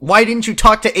leaving. Why didn't you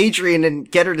talk to Adrian and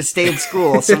get her to stay in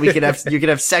school so you could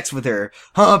have sex with her?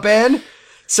 Huh, Ben?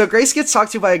 So Grace gets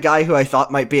talked to by a guy who I thought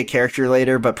might be a character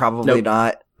later, but probably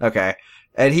not. Okay.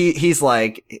 And he's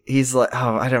like,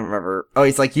 oh, I don't remember. Oh,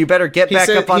 he's like, you better get back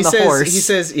up on the horse. He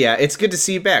says, yeah, it's good to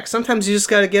see you back. Sometimes you just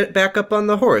gotta get back up on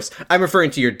the horse. I'm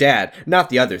referring to your dad, not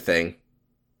the other thing.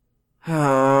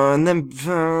 And then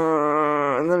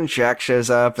Jack shows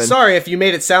up and... Sorry if you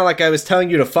made it sound like I was telling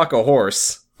you to fuck a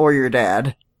horse. Or your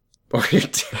dad. Or your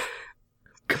dad.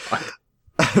 God.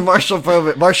 Marshall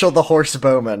the horse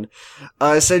Bowman.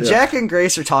 So Jack and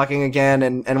Grace are talking again,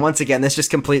 and once again, this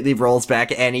just completely rolls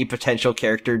back any potential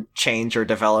character change or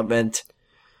development.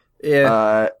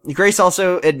 Yeah. Grace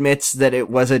also admits that it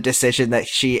was a decision that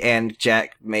she and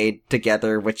Jack made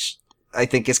together, which I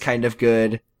think is kind of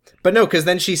good. But no, because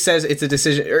then she says it's a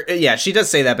decision. Yeah, she does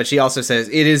say that, but she also says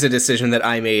it is a decision that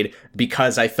I made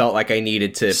because I felt like I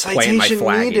needed to plant my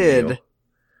flag in you.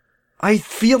 I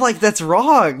feel like that's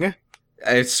wrong.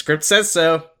 Script says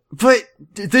so. But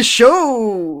the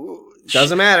show...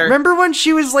 Doesn't matter. Remember when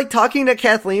she was like talking to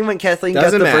Kathleen when Kathleen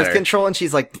got the birth control and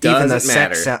she's like, even the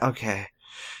sex... Okay.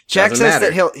 Jack says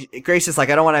that Grace is like,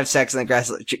 I don't want to have sex, and then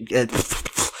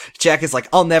Jack is like,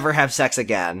 I'll never have sex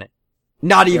again.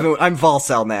 Not even, I'm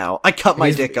Volcel now. I cut my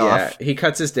dick off. Yeah, he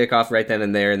cuts his dick off right then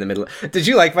and there in the middle. Did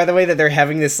you like, by the way, that they're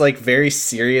having this like very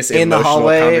serious emotional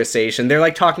conversation? They're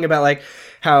like talking about like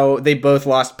how they both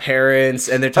lost parents,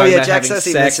 and they're talking about having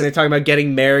sex, and they're talking about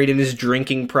getting married and his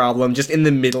drinking problem just in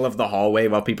the middle of the hallway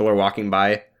while people are walking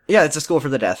by. Yeah, it's a school for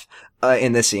the deaf,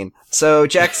 in this scene. So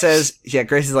Jack says,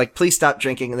 Grace is like, please stop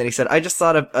drinking. And then he said, I just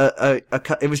thought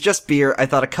it was just beer. I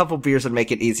thought a couple beers would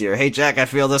make it easier. Hey, Jack, I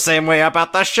feel the same way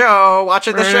about the show.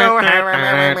 Watching the show.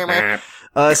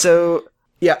 So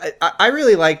yeah, I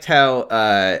really liked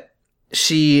how,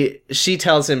 she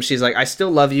tells him, she's like, I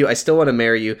still love you. I still want to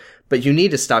marry you, but you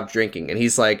need to stop drinking. And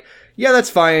he's like, yeah, that's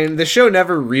fine. The show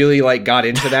never really like got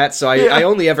into that. So I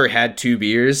only ever had 2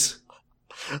 beers.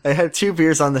 I had 2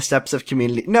 beers on the steps of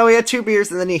Community. No, he had 2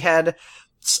 beers, and then he had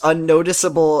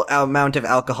unnoticeable amount of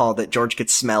alcohol that George could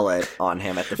smell it on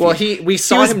him at the Well, feed. we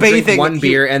saw was him drink bathing- one he-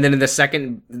 beer, and then in the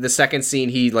second scene,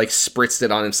 he like spritzed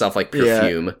it on himself like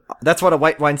perfume. That's what a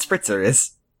white wine spritzer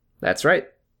is. That's right.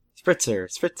 Spritzer.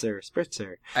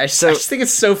 I just think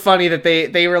it's so funny that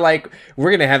they were like, we're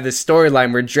gonna have this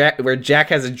storyline where Jack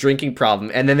has a drinking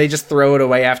problem, and then they just throw it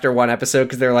away after one episode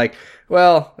because they're like,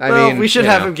 well, I mean, we should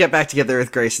you have know. him get back together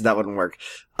with Grace, and that wouldn't work.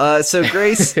 So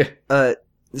Grace,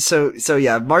 so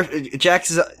yeah,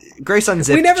 Grace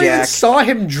unzipped We never even Jack. saw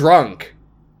him drunk.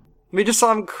 We just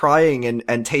saw him crying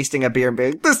and tasting a beer and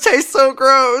being, this tastes so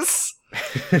gross.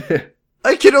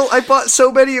 I bought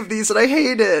so many of these and I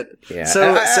hate it. Yeah.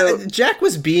 So Jack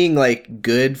was being like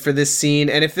good for this scene,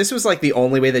 and if this was like the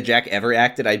only way that Jack ever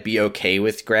acted, I'd be okay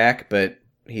with Grack, but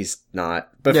he's not.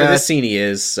 But Yeah. for this scene, he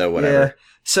is. So whatever. yeah.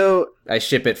 So I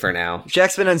ship it for now.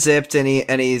 Jack's been unzipped and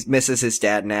he misses his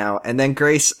dad now. And then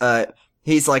Grace,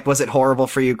 he's like, was it horrible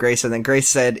for you, Grace? And then Grace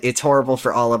said, it's horrible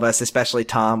for all of us, especially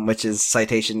Tom, which is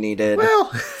citation needed.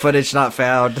 Well, Footage not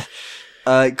found.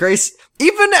 Grace,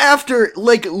 even after,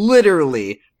 like,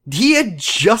 literally, he had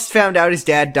just found out his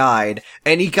dad died,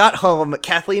 and he got home,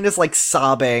 Kathleen is, like,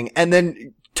 sobbing, and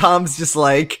then Tom's just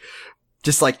like,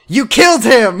 you killed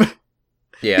him!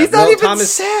 yeah. He's not well, even Tom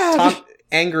is, sad!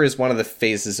 anger is one of the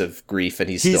phases of grief, and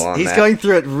he's still on He's that. going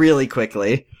through it really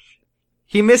quickly.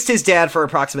 He missed his dad for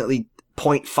approximately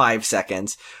 0.5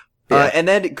 seconds. Yeah. And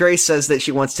then Grace says that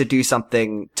she wants to do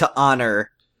something to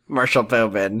honor Marshall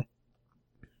Bowman.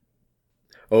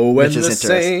 Oh, which and is the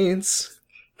interesting. Saints.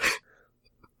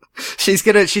 She's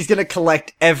gonna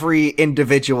collect every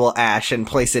individual ash and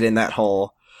place it in that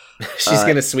hole. She's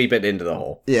gonna sweep it into the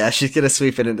hole. Yeah, she's gonna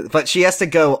sweep it into, but she has to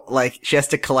go, she has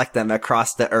to collect them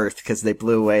across the earth because they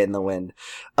blew away in the wind.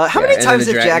 How many and then times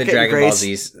the have Jack the and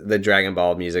Grace, the Dragon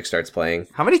Ball music starts playing?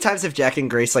 how many times have Jack and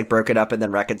Grace, like, broken up and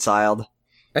then reconciled?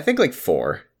 I think like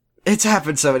 4. It's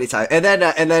happened so many times. And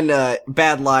then,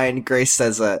 bad line, Grace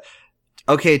says,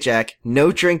 okay, Jack,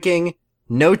 no drinking,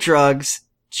 no drugs,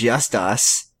 just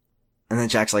us. And then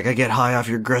Jack's like, I get high off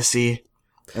your Grissie.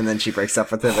 And then she breaks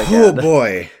up with him Oh again.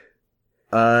 boy.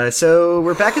 So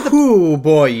we're back at the, Oh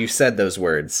boy, you said those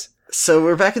words.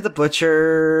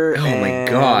 butcher. Oh my and,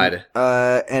 God.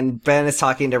 And Ben is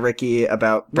talking to Ricky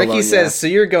about Ricky Bologna. says, so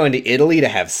you're going to Italy to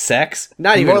have sex?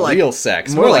 Not even More like- real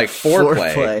sex. More like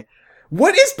foreplay. foreplay.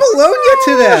 What is Bologna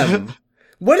to them?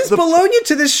 What is Bologna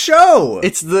to this show?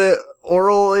 It's the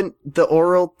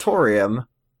oratorium.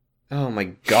 Oh my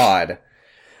God.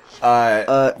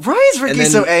 Why is Ricky And then-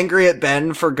 so angry at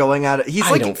Ben for going out? He's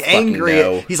I like don't fucking angry.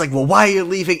 know. He's like, well, why are you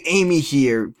leaving Amy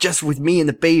here just with me and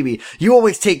the baby? You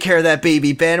always take care of that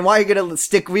baby, Ben. Why are you gonna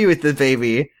stick me with the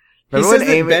baby? He Remember says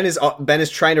when that Ben is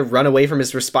trying to run away from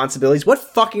his responsibilities. What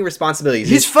fucking responsibilities?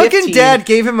 his He's fucking 15. dad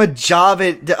gave him a job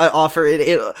offer.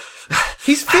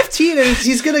 He's 15 and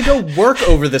he's gonna go work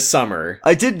over the summer.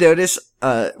 I did notice,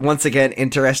 once again,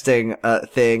 interesting,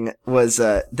 thing was,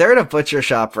 they're in a butcher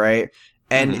shop, right?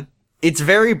 And it's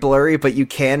very blurry, but you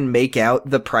can make out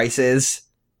the prices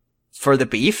for the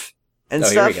beef and Oh,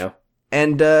 stuff. here we go.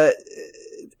 And,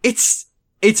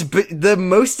 the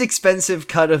most expensive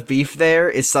cut of beef there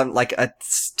is some, like, a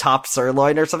top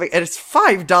sirloin or something, and it's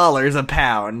 $5 a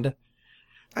pound.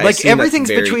 I Like, assume that's everything's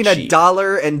very between cheap.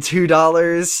 $1 and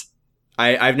 $2.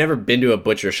 I've never been to a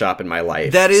butcher shop in my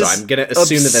life. That is so I'm gonna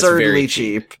assume that that's absurdly very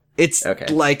cheap. It's Okay.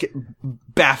 like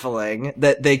baffling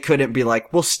that they couldn't be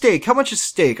like, well, steak. How much is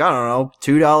steak? I don't know,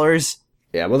 $2.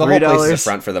 Yeah, well, the whole place is a $3.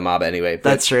 front for the mob anyway. But,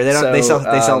 That's true. They don't. so,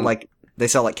 they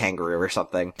sell like kangaroo or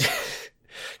something.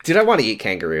 Dude, I want to eat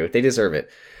kangaroo. They deserve it.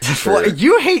 Well,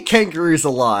 you hate kangaroos a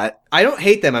lot. I don't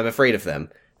hate them. I'm afraid of them.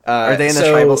 Are they in the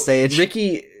tribal stage?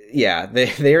 Ricky, yeah,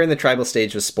 they are in the tribal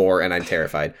stage with Spore, and I'm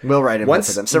terrified. We'll write in both Once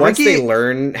of them. So once Ricky, they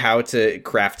learn how to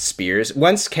craft spears,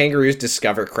 once kangaroos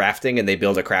discover crafting and they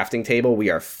build a crafting table, we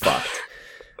are fucked.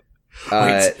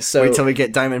 wait till we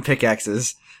get diamond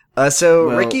pickaxes. So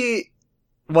Well- Ricky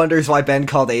wonders why Ben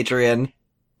called Adrian.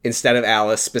 Instead of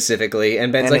Alice specifically,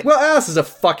 and Ben's And like, well, Alice is a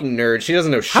fucking nerd. She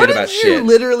doesn't know How shit did about you shit.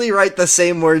 literally write the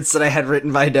same words that I had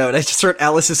written by note? I just wrote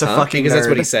Alice is a Huh? fucking Because nerd. that's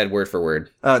what he said, word for word.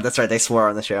 Oh, that's right. They swore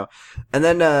on the show. And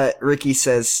then, Ricky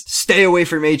says, stay away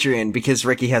from Adrian because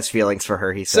Ricky has feelings for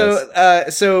her, he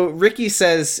says. So Ricky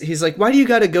says, he's like, why do you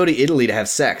gotta go to Italy to have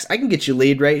sex? I can get you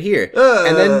laid right here.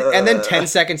 And then 10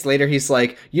 seconds later, he's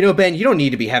like, you know, Ben, you don't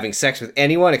need to be having sex with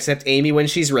anyone except Amy when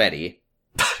she's ready.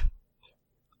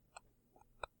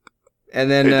 And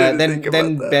then think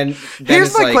Ben about Ben Here's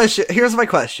is my like, question. Here's my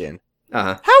question.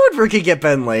 uh-huh. How would Ricky get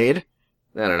Ben laid?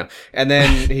 I don't know. And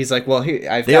then he's like, well,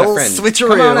 I've The got a old friend. switcheroo.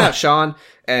 Come on out, Sean.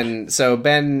 And so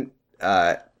Ben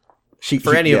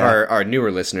For any of our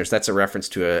newer listeners, that's a reference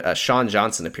to a Sean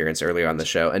Johnson appearance earlier on the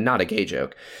show, and not a gay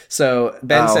joke. So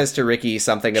Ben says to Ricky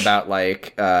something about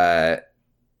like,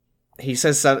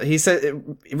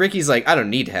 Ricky's like, I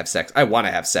don't need to have sex. I want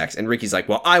to have sex. And Ricky's like,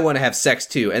 well, I want to have sex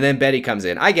too. And then Betty comes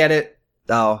in. I get it.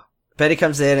 Oh, Betty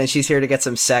comes in and she's here to get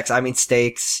some steaks.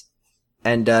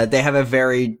 And, they have a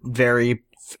very, very,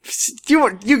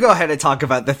 you go ahead and talk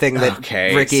about the thing that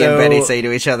Ricky and Betty say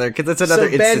to each other, because it's another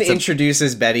instance. So Ben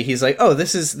introduces Betty. He's like, oh,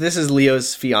 this is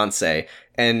Leo's fiance.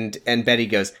 And Betty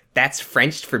goes, that's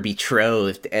French for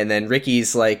betrothed. And then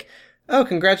Ricky's like, oh,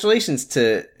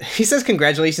 he says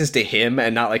congratulations to him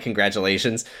and not like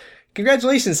congratulations.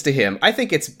 Congratulations to him. I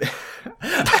think it's,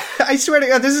 I swear to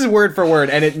God, this is word for word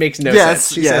and it makes no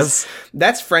sense. She says,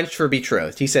 that's French for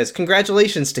betrothed. He says,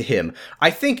 congratulations to him.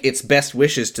 I think it's best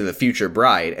wishes to the future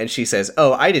bride. And she says,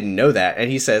 oh, I didn't know that. And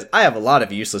he says, I have a lot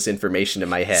of useless information in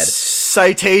my head.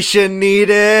 Citation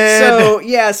needed.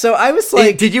 So I was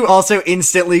like, did you also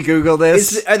instantly Google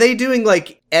this? Are they doing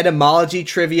like etymology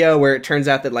trivia where it turns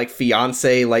out that like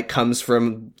fiance like comes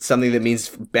from something that means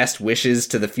best wishes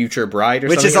to the future bride or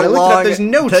Which something? Is a long, there's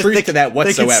no truth to that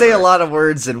whatsoever. They can say a lot of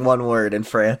words in one word in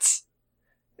France.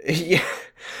 Yeah.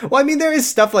 Well, I mean, there is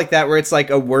stuff like that where it's like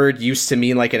a word used to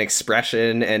mean like an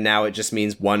expression and now it just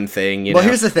means one thing, you know? Well,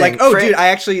 here's the thing. Like,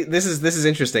 dude, this is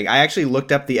interesting. I actually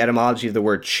looked up the etymology of the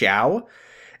word chow,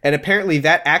 and apparently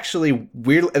that actually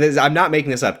I'm not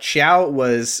making this up. Chow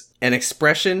was an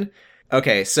expression.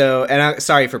 Okay, so, and I'm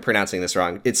sorry for pronouncing this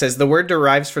wrong. It says the word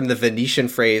derives from the Venetian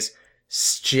phrase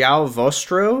 "schiavo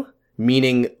vostro,"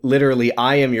 meaning literally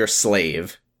 "I am your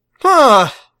slave." Huh.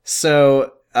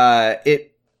 So,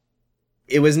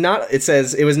 it was not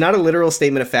a literal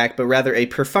statement of fact, but rather a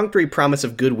perfunctory promise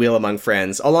of goodwill among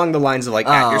friends, along the lines of like,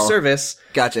 at your service.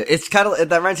 Gotcha. It's kind of,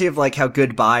 that reminds me of like how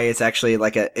goodbye is actually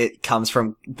like it comes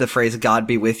from the phrase God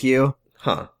be with you.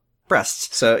 Huh.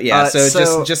 Breasts. So yeah,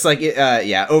 just like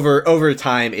over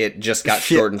time it just got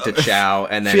shortened to chow,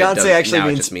 and then it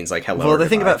just means like hello. Well, the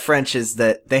thing about French is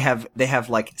that they have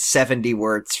like 70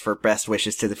 words for best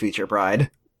wishes to the future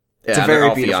bride. It's a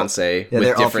very beautiful fiance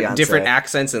with different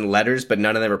accents and letters, but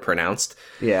none of them are pronounced.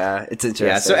 Yeah, it's interesting.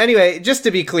 Yeah, so anyway, just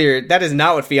to be clear, that is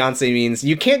not what fiance means.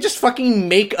 You can't just fucking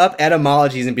make up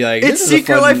etymologies and be like, it's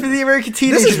Secret Life of the American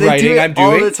Teenager. This is writing I'm doing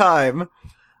all the time.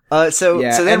 And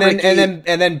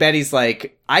then Betty's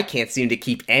like, I can't seem to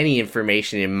keep any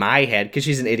information in my head because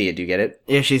she's an idiot. Do you get it?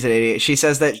 Yeah, she's an idiot. She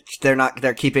says that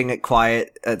they're keeping it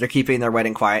quiet. They're keeping their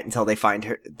wedding quiet until they find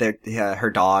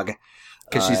her dog.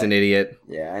 Because she's an idiot.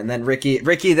 Yeah, and then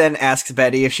Ricky then asks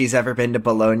Betty if she's ever been to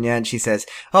Bologna, and she says,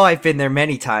 oh, I've been there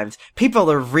many times. People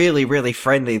are really, really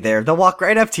friendly there. They'll walk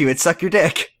right up to you and suck your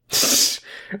dick.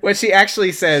 What she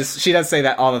actually says, she doesn't say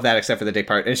that all of that except for the dick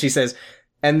part, and she says,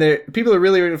 and people are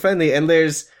really, really friendly, and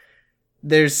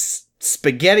there's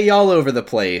spaghetti all over the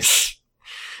place.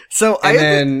 So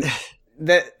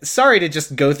sorry to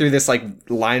just go through this like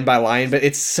line by line, but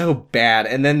it's so bad.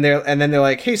 And then they're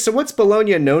like, hey, so what's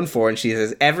Bologna known for? And she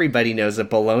says, everybody knows what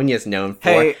Bologna is known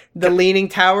for. The Leaning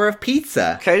Tower of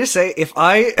Pizza. Can I just say, if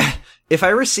I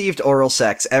received oral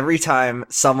sex every time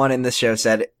someone in this show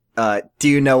said, do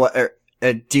you know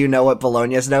what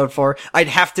Bologna is known for? I'd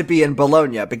have to be in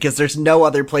Bologna because there's no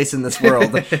other place in this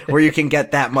world where you can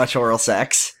get that much oral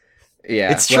sex.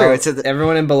 Yeah. It's true.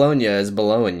 Everyone in Bologna is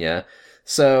Bologna.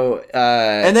 So,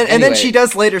 and then she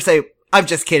does later say, I'm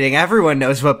just kidding. Everyone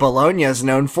knows what Bologna is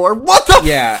known for. What the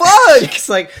fuck? It's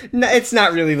like, no, it's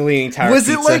not really the Leaning Tower Was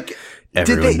Pizza. It like,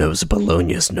 everyone knows what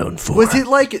Bologna is known for. Was it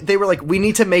like, they were like, we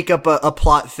need to make up a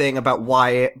plot thing about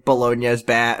why Bologna is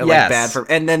bad, bad for,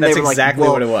 and then they were like, exactly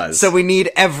what it was. So we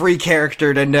need every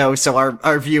character to know so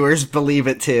our viewers believe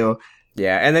it too.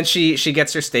 Yeah, and then she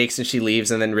gets her steaks and she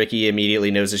leaves, and then Ricky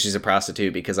immediately knows that she's a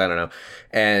prostitute because I don't know.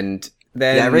 And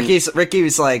then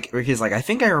Ricky's like, I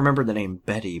think I remember the name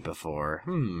Betty before.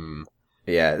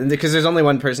 Yeah, because there's only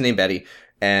one person named Betty,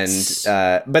 and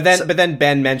but then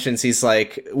Ben mentions, he's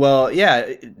like, well,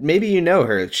 yeah, maybe you know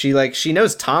her. She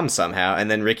knows Tom somehow, and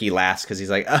then Ricky laughs because he's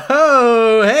like,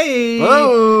 oh, hey,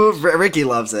 oh, Ricky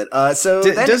loves it.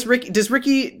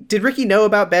 Did Ricky know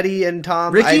about Betty and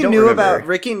Tom? Ricky knew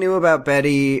about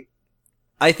Betty.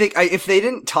 I think if they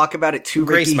didn't talk about it to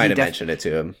Grace Ricky, might have mentioned it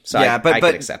to him, so I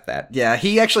could accept that. Yeah,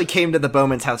 he actually came to the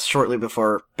Bowman's house shortly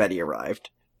before Betty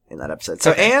arrived in that episode.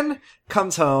 So Anne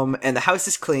comes home and the house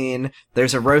is clean.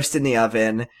 There's a roast in the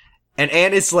oven, and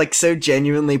Anne is like so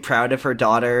genuinely proud of her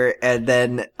daughter. And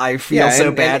then I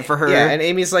feel bad for her. Yeah, and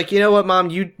Amy's like, you know what,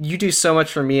 Mom, you do so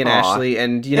much for me and Ashley,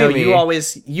 and you know, Amy,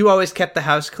 you always kept the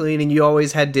house clean, and you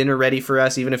always had dinner ready for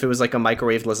us, even if it was like a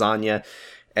microwaved lasagna,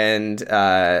 and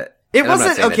It And I'm not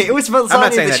wasn't saying that okay. to It was I'm not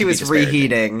lasagna saying that she to be was disparaging.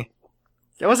 reheating.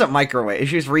 It wasn't microwave.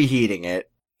 She was reheating it.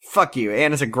 Fuck you.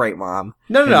 Anna's a great mom.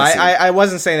 No, in the scene. I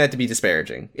wasn't saying that to be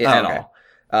disparaging at okay.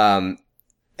 all.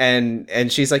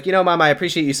 And she's like, Mom, I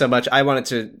appreciate you so much. I wanted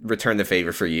to return the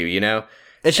favor for you,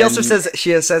 And she also And-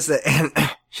 says that,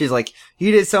 and she's like,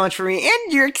 you did so much for me,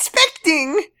 and you're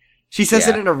expecting. She says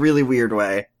it Yeah. in a really weird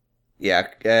way. Yeah,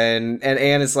 and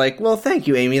Anne is like, well, thank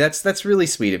you, Amy. That's really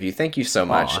sweet of you. Thank you so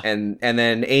much. Aw. And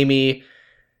then Amy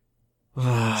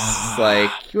is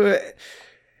like,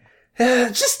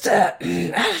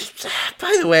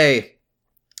 by the way,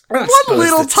 One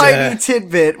little tiny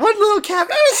tidbit. One little cap.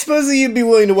 I was supposing you'd be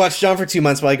willing to watch John for 2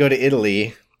 months while I go to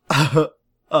Italy.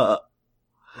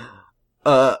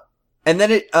 And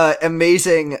then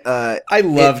amazing, I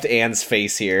loved Anne's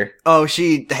face here. oh,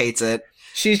 she hates it.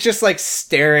 She's just like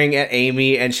staring at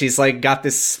Amy, and she's like got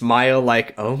this smile,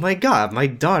 like, "Oh my god, my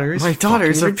daughter's My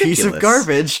daughter's a fucking piece of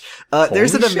ridiculous." garbage.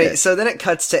 There's an Holy shit. so then it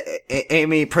cuts to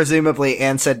Amy, presumably,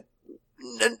 and said,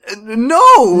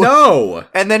 no! No,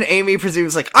 And then Amy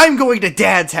presumes, like, I'm going to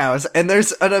Dad's house. And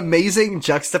there's an amazing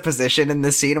juxtaposition in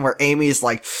this scene where Amy's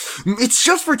like, it's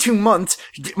just for 2 months.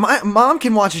 My mom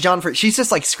can watch John for, she's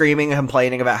just like screaming and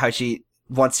complaining about how she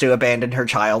wants to abandon her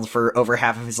child for over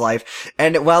half of his life.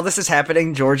 And while this is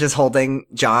happening, George is holding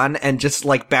John and just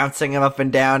like bouncing him up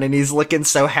and down, and he's looking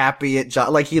so happy at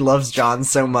John, like he loves John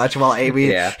so much, while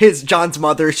Amy, Yeah. John's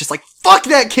mother is just like, fuck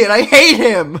that kid, I hate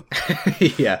him!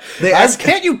 yeah. They ask-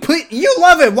 Can't you you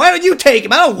love him? Why don't you take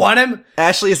him? I don't want him.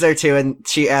 Ashley is there too, and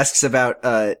she asks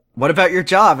about, what about your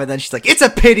job? And then she's like, it's a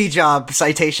pity job,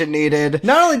 citation needed.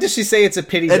 Not only does she say it's a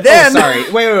pity, And then- oh,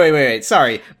 sorry, wait,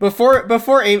 sorry.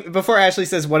 Before Ashley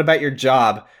says, "What about your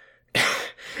job?"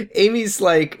 Amy's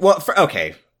like,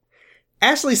 okay.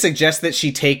 Ashley suggests that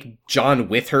she take John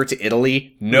with her to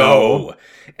Italy. No.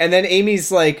 And then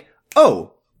Amy's like,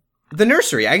 "Oh, the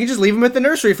nursery. I can just leave him at the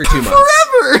nursery for 2 months."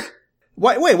 Forever!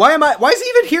 Why is he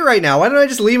even here right now? Why don't I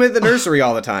just leave him at the nursery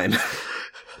all the time?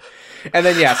 And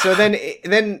then, yeah, so then,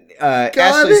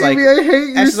 Ashley's like, Amy, I hate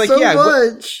you Ashley's like, so yeah,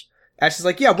 much. Ashley's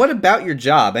like, yeah, what about your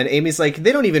job? And Amy's like,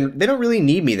 they don't really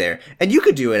need me there. And you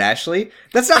could do it, Ashley.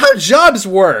 That's not how jobs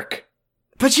work.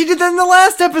 But she did that in the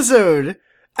last episode.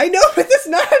 I know, but that's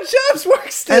not how jobs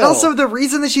work still. And also the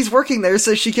reason that she's working there is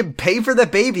so she can pay for the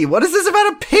baby. What is this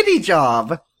about a pity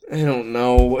job? I don't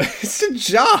know. It's a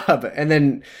job. And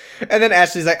then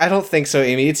Ashley's like, I don't think so,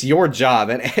 Amy. It's your job.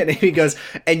 And Amy goes,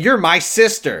 and you're my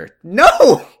sister.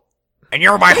 No! And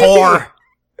you're my whore.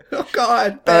 Oh,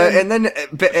 God. Ben. And then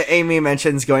Amy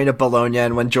mentions going to Bologna,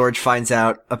 and when George finds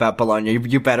out about Bologna,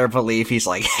 you better believe he's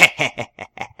like,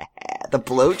 the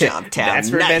blowjob town.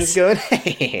 That's where nice. Ben's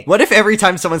going. What if every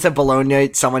time someone said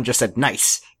Bologna, someone just said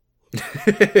nice?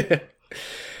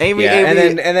 Amy, Yeah,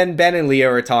 Amy, and then Ben and Leo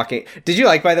are talking. Did you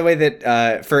like, by the way,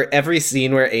 that for every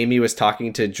scene where Amy was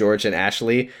talking to George and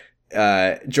Ashley,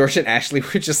 George and Ashley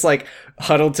were just like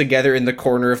huddled together in the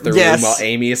corner of the Yes. room while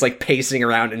Amy is like pacing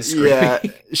around and screaming. yeah,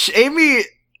 Amy.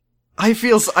 I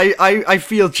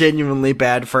feel genuinely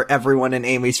bad for everyone in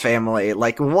Amy's family.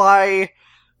 Like, why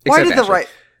Except did the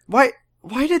Ashley.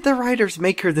 why did the writers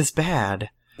make her this bad?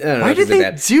 I don't know, Why did 'cause they're they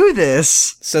bad. do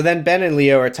this? So then Ben and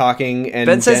Leo are talking, and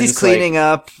Ben says he's Ben's cleaning like,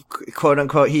 up, quote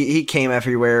unquote. He came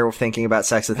everywhere thinking about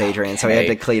sex with Adrian, so he had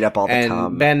Okay. to clean up all the and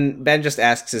cum. Ben just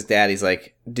asks his dad. He's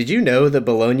like, "Did you know that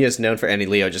Bologna is known for?" And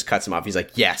Leo just cuts him off. He's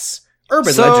like, "Yes,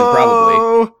 urban legend,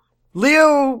 probably."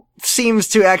 Leo seems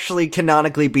to actually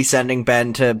canonically be sending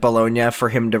Ben to Bologna for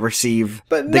him to receive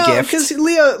But the no, gift. because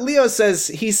Leo says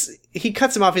he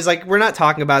cuts him off. He's like, "We're not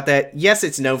talking about that. Yes,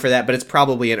 it's known for that, but it's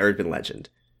probably an urban legend."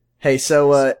 Hey,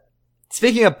 so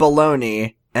speaking of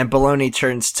Bologna, and Bologna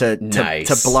turns to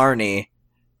Nice. Blarney.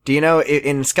 Do you know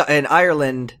in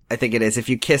Ireland, I think it is, if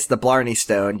you kiss the Blarney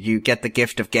Stone, you get the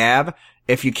gift of Gab.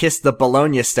 If you kiss the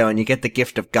Bologna Stone, you get the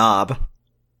gift of Gob.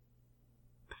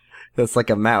 That's like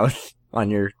a mouth on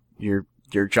your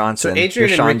Johnson. So Adrian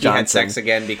your and Sean Ricky Johnson. had sex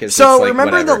again because So it's like,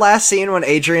 remember whatever. the last scene when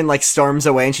Adrian like storms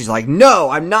away and she's like, "No,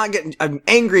 I'm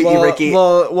angry at you, Ricky."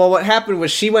 Well, what happened was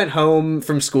she went home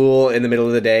from school in the middle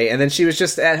of the day, and then she was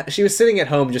sitting at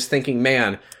home just thinking,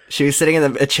 man, She was sitting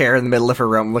in a chair in the middle of her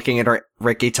room looking at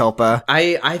Ricky Tulpa.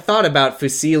 I thought about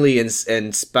fusilli and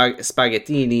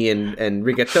spaghettini and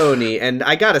rigatoni, and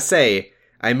I gotta say,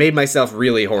 I made myself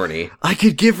really horny. I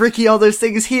could give Ricky all those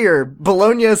things here.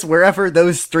 Bologna's wherever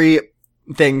those three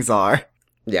things are.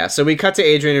 Yeah, so we cut to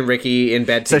Adrian and Ricky in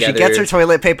bed So together. she gets her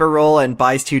toilet paper roll and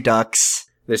buys 2 ducks.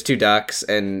 There's 2 ducks,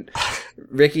 and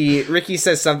Ricky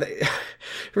says something.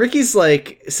 Ricky's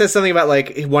like says something about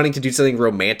like wanting to do something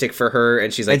romantic for her,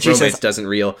 and she's like, And she romance says- doesn't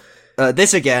real.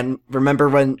 this again. Remember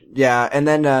when, yeah, and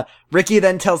then, Ricky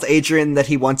then tells Adrian that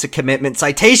he wants a commitment.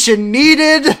 Citation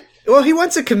needed! Well, he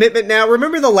wants a commitment now.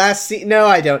 Remember the last scene? No,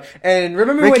 I don't. And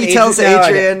remember when Ricky tells no,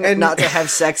 Adrian and not to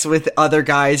have sex with other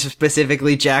guys,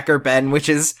 specifically Jack or Ben, which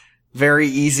is very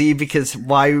easy because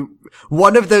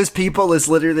one of those people is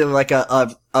literally like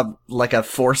a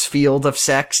force field of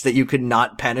sex that you could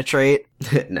not penetrate.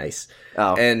 Nice.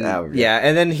 Oh, and yeah,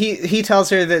 and then he tells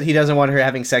her that he doesn't want her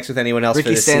having sex with anyone else. Ricky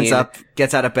for this stands scene. up,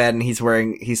 gets out of bed, and he's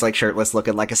like shirtless,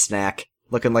 looking like a snack,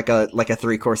 looking like a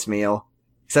 3-course meal.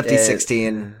 Except he's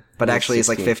 16, but actually he's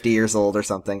like 50 years old or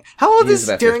something. How old is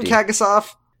Darren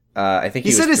Kagasov? I think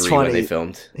he was said his 3 when 20s. they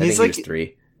filmed. He's he like was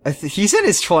 3. He's in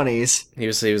his 20s. He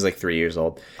was like 3 years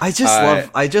old. I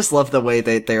just love the way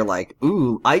that they're like,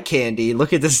 ooh, eye candy.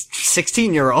 Look at this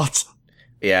 16-year-old.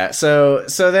 Yeah. So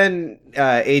then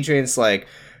Adrian's like,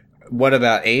 what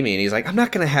about Amy? And he's like, I'm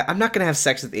not gonna have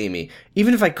sex with Amy.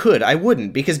 Even if I could, I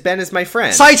wouldn't because Ben is my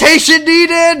friend. Citation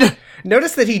needed.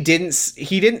 Notice that he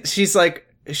didn't. She's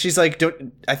like,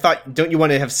 don't you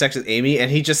want to have sex with Amy? And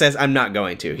he just says, I'm not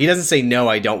going to. He doesn't say, no,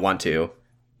 I don't want to.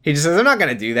 He just says, I'm not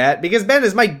going to do that because Ben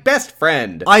is my best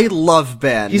friend. I love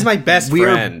Ben. He's my best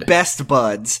friend. We're best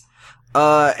buds.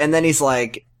 And then he's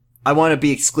like, I want to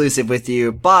be exclusive with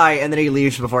you. Bye. And then he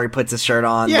leaves before he puts his shirt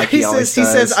on. Yeah, like he always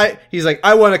does. He's like,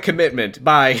 I want a commitment.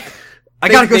 Bye. I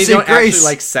gotta go see Grace. They don't actually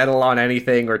like settle on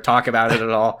anything or talk about it at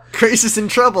all. Grace is in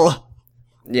trouble.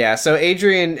 Yeah, so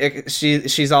Adrian,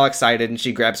 she's all excited, and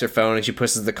she grabs her phone, and she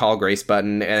pushes the call Grace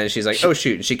button, and she's like, oh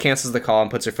shoot, and she cancels the call and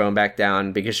puts her phone back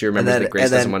down, because she remembers that Grace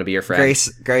doesn't want to be her friend.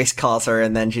 Grace calls her,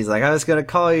 and then she's like, I was gonna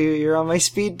call you, you're on my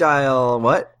speed dial.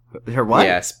 What? Her what?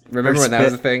 Yes, remember when that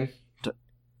was a thing?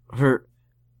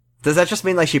 Does that just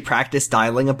mean like she practiced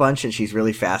dialing a bunch, and she's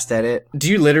really fast at it? Do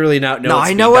you literally not know No, what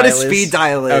I know what a speed speed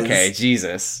dial is. Okay,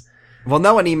 Jesus. Well,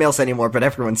 no one emails anymore, but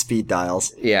everyone speed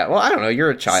dials. Yeah, well, I don't know. You're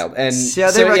a child, and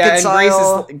yeah, they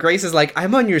reconcile. And Grace is like,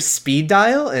 "I'm on your speed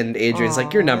dial," and Adrian's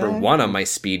like, "You're number 1 on my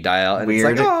speed dial." And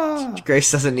weird. It's like, oh.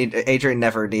 Grace doesn't need. Adrian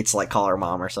never needs to like call her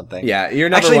mom or something. Yeah, you're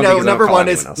number actually 1 no. Number 1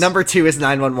 is else. number 2 is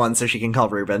 911, so she can call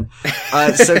Ruben.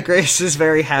 So Grace is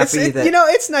very happy that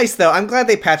it's nice though. I'm glad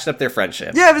they patched up their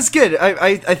friendship. Yeah, it was good.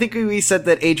 I think we said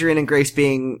that Adrian and Grace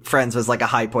being friends was like a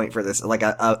high point for this, like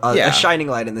a shining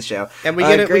light in the show. And we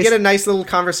get a nice little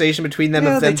conversation between them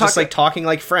of them just like talking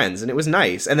like friends, and it was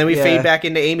nice. And then we fade back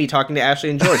into Amy talking to Ashley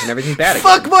and George, and everything's bad again.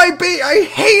 Fuck my baby! I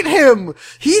hate him.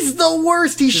 He's the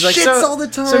worst. He shits all the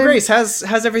time. So Grace,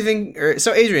 how's everything?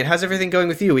 So Adrian, how's everything going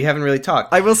with you? We haven't really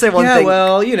talked. I will say one thing.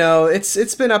 Well,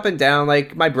 it's been up and down.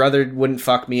 Like my brother wouldn't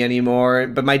fuck me anymore,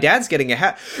 but my dad's getting a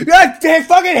I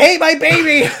fucking hate my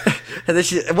baby. And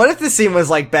then what if the scene was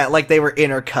like bad, like they were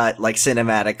intercut, like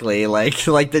cinematically,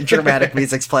 like the dramatic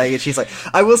music's playing, and she's like,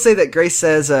 I will say that Grace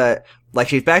says, like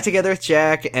she's back together with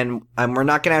Jack, and we're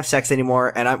not gonna have sex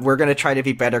anymore, and we're gonna try to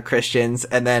be better Christians.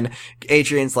 And then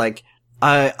Adrian's like,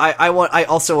 I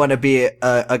also want to be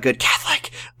a good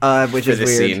Catholic, which is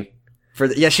weird.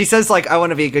 Scene. She says like, I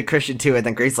want to be a good Christian too, and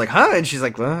then Grace's like, huh? And she's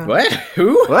like, what?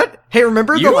 Who? What? Hey,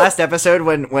 remember the last episode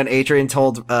when Adrian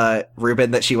told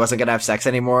Ruben that she wasn't gonna have sex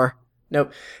anymore?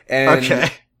 Nope. And okay.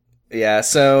 Yeah,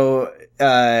 so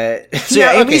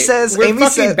Amy says,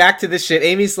 back to this shit.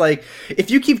 Amy's like,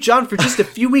 if you keep John for just a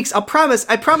few weeks, I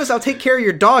promise I'll take care of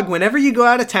your dog whenever you go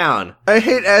out of town. I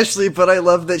hate Ashley, but I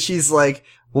love that she's like,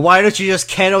 why don't you just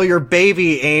kennel your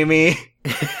baby, Amy?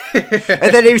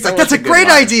 And then Amy's like, that's a great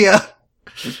idea.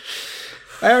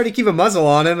 I already keep a muzzle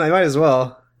on him. I might as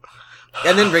well.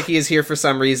 And then Ricky is here for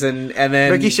some reason, and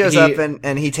then Ricky shows up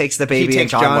and he takes the baby. He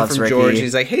takes and John loves from Ricky. George. And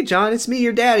he's like, "Hey, John, it's me,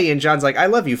 your daddy." And John's like, "I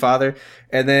love you, father."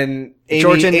 And then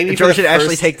George and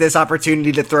Ashley take this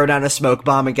opportunity to throw down a smoke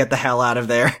bomb and get the hell out of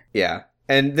there. Yeah,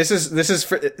 and this is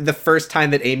for the first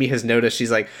time that Amy has noticed.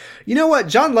 She's like, "You know what?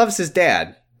 John loves his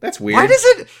dad." That's weird.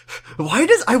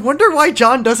 I wonder why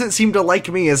John doesn't seem to like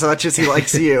me as much as he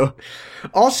likes you.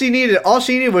 All she needed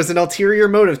was an ulterior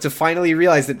motive to finally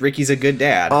realize that Ricky's a good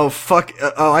dad. Oh, fuck.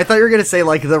 I thought you were gonna say,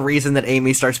 like, the reason that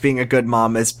Amy starts being a good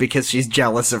mom is because she's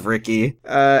jealous of Ricky.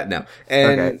 No.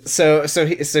 And okay. So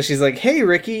she's like, "Hey,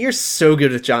 Ricky, you're so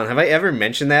good with John. Have I ever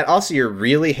mentioned that? Also, you're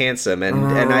really handsome,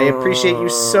 and I appreciate you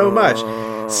so much.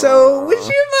 So, would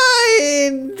you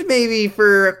mind maybe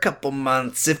for a couple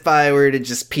months if I were to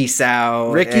just peace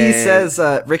out?" Ricky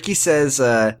says,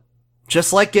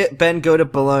 just like Ben go to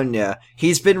Bologna,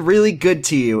 he's been really good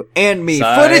to you and me.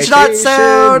 Footage not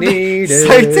sound.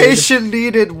 Citation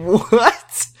needed.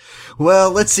 What?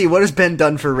 Well, let's see. What has Ben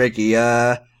done for Ricky?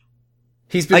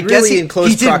 He's been really in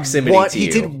close proximity to you.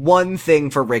 He did one thing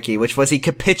for Ricky, which was he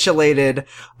capitulated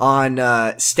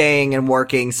on staying and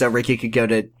working so Ricky could go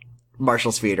to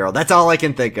Marshall's funeral. That's all I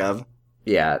can think of.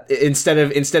 Yeah, instead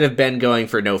of Ben going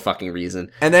for no fucking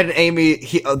reason. And then Amy,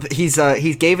 he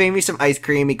gave Amy some ice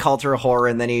cream, he called her a whore,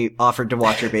 and then he offered to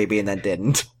watch her baby and then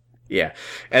didn't. Yeah.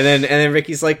 And then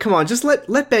Ricky's like, come on, just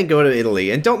let Ben go to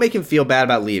Italy and don't make him feel bad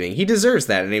about leaving. He deserves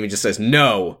that. And Amy just says,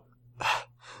 no.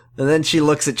 And then she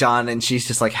looks at John and she's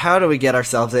just like, how do we get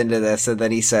ourselves into this? And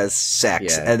then he says,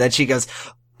 sex. Yeah. And then she goes,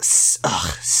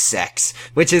 ugh, sex.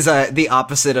 Which is, the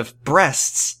opposite of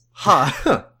breasts.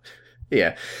 Huh.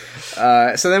 Yeah.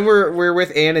 So then we're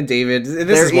with Anne and David. This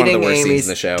They're is one of the eating worst scenes Amy's in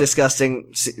the show.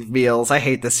 disgusting meals. I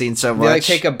hate this scene so much. They like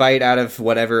take a bite out of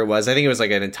whatever it was. I think it was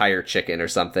like an entire chicken or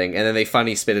something. And then they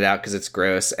funny spit it out because it's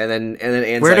gross. And then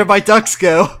Anne's Where like, did my ducks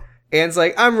go? Anne's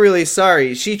like, I'm really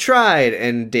sorry. She tried.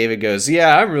 And David goes,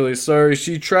 yeah, I'm really sorry.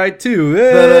 She tried too.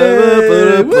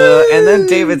 And then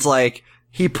David's like,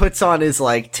 he puts on his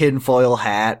like tinfoil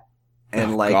hat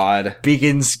and God.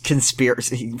 begins his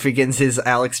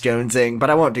Alex Jonesing, but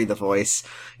I won't do the voice.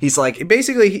 He's like,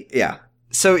 Basically, yeah.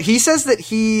 so he says that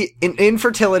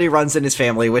infertility runs in his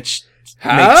family, which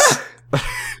Huh? makes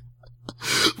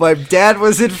my dad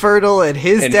was infertile and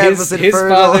his dad was infertile.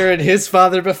 His father and his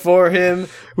father before him.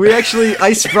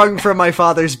 I sprung from my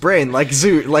father's brain, like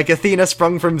Athena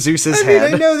sprung from Zeus's I mean,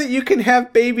 head. I know that you can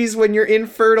have babies when you're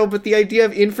infertile, but the idea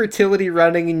of infertility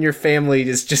running in your family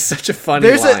is just such a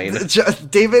funny line.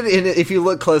 David, if you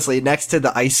look closely, next to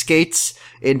the ice skates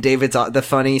in David's, the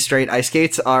funny straight ice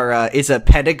skates is a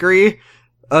pedigree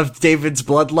of David's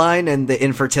bloodline and the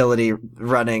infertility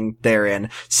running therein.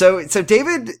 So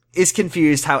David is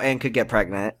confused how Anne could get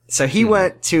pregnant. So he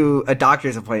went to a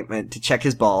doctor's appointment to check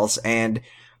his balls, and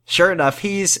sure enough,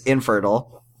 he's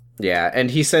infertile. Yeah, and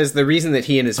he says the reason that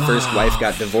he and his first wife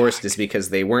got divorced is because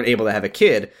they weren't able to have a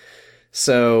kid.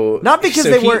 So Not because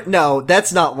weren't. No,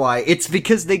 that's not why. It's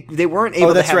because they weren't able.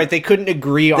 Oh, that's to have right. They couldn't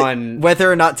agree on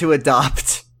whether or not to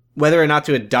adopt.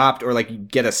 or like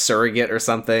get a surrogate or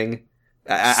something.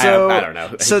 I don't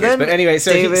know. So then, but anyway,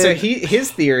 David,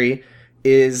 his theory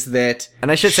is that,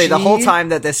 and I should say the whole time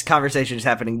that this conversation is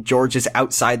happening, George is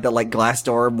outside the like glass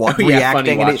door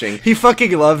reacting. funny watching. He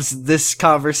fucking loves this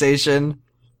conversation.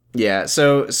 Yeah.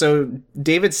 So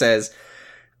David says,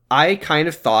 I kind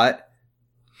of thought,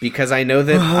 because I know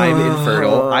that I'm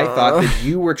infertile, I thought that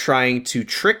you were trying to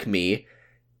trick me.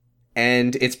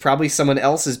 And it's probably someone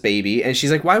else's baby. And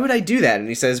she's like, why would I do that? And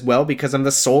he says, well, because I'm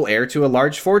the sole heir to a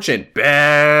large fortune.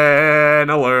 Ben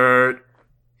alert.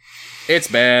 It's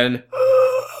Ben.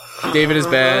 David is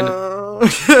Ben.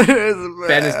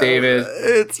 Ben is David.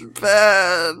 It's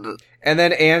Ben. And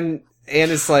then Anne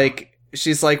is like,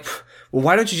 she's like, well,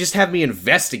 why don't you just have me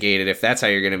investigated if that's how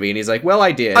you're going to be? And he's like, well,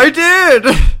 I did. I did.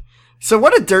 So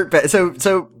what a dirtbag.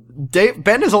 So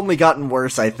Ben has only gotten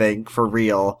worse, I think, for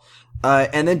real.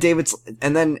 And then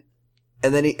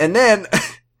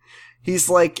he's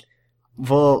like,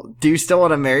 well, do you still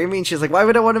want to marry me? And she's like, why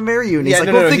would I want to marry you? And he's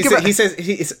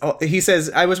he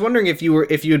says, I was wondering if you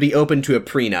would be open to a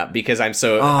prenup because I'm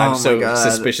so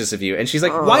suspicious of you. And she's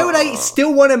like, why would I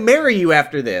still want to marry you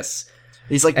after this?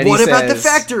 He's like, and what about the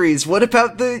factories? What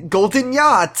about the golden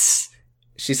yachts?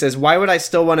 She says, why would I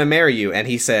still want to marry you? And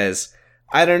he says,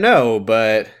 I don't know,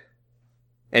 but...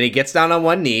 And he gets down on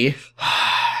one knee.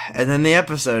 And then the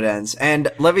episode ends.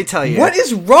 And let me tell you. What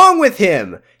is wrong with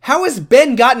him? How has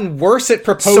Ben gotten worse at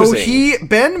proposing? So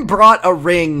Ben brought a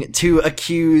ring to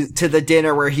the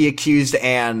dinner where he accused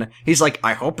Anne. He's like,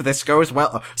 I hope this goes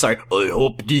well. I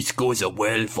hope this goes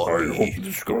well for me. I hope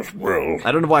this goes well.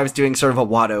 I don't know why I was doing sort of a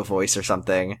Watto voice or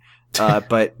something.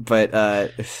 But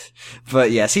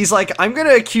yes, he's like, I'm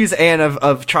gonna accuse Anne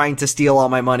of trying to steal all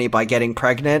my money by getting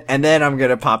pregnant, and then I'm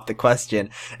gonna pop the question.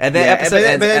 And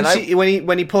then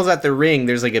when he pulls out the ring,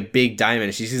 there's like a big diamond,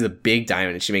 and she sees the big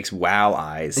diamond, and she makes wow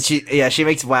eyes. And she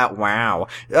makes wow.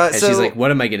 And she's like, what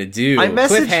am I gonna do? I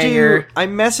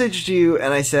messaged you,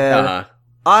 and I said,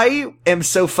 I am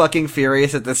so fucking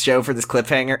furious at this show for this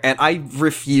cliffhanger, and I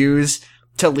refuse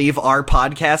to leave our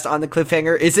podcast on the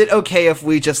cliffhanger. Is it okay if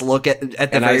we just look at the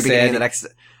very beginning of the next?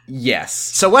 Yes.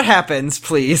 So what happens,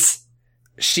 please?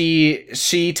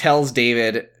 She tells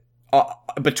David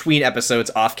between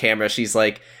episodes off camera, she's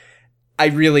like, I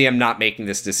really am not making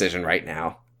this decision right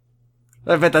now.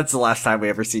 I bet that's the last time we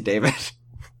ever see David.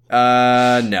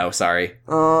 No, sorry.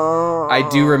 I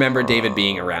do remember David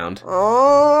being around.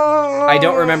 I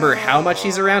don't remember how much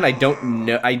he's around. I don't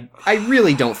know. I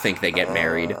really don't think they get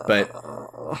married, but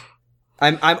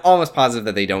I'm almost positive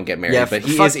that they don't get married, but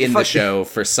he is in the show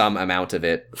for some amount of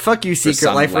it. Fuck you,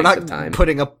 Secret Life. We're not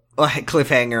putting a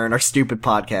cliffhanger in our stupid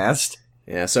podcast.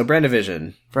 Yeah, so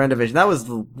Brendavision. Brendavision. That was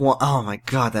the one. Oh my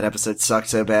god, that episode sucked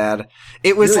so bad.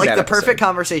 It was Really like bad the perfect episode.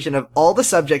 conversation of all the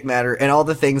subject matter and all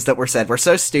the things that were said were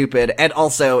so stupid, and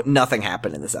also nothing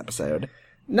happened in this episode.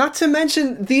 Not to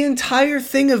mention, the entire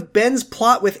thing of Ben's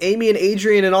plot with Amy and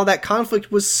Adrian and all that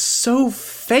conflict was so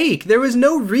fake. There was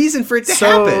no reason for it to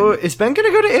So, happen. is Ben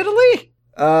gonna go to Italy?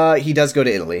 He does go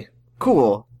to Italy.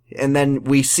 Cool. And then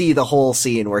we see the whole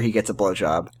scene where he gets a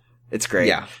blowjob. It's great.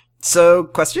 Yeah. So,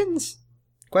 questions?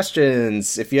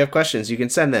 Questions. If you have questions, you can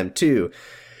send them to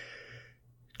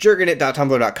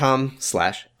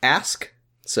jergenit.tumblr.com/ask.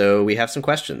 So we have some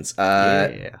questions.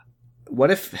 Yeah.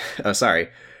 What if... Oh, sorry.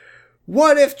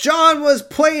 What if John was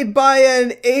played by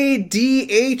an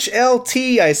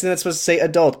ADHLT? I assume that's supposed to say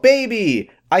adult baby.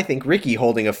 I think Ricky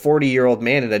holding a 40-year-old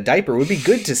man in a diaper would be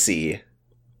good to see.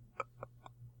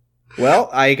 Well,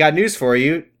 I got news for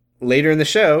you. Later in the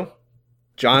show,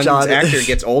 John's actor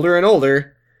gets older and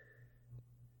older.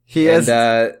 He And has.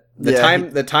 the yeah,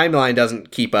 the timeline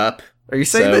doesn't keep up. Are you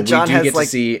saying So that John we do has get like? to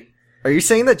see... Are you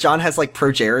saying that John has like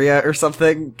progeria or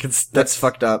something? Because that's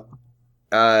fucked up.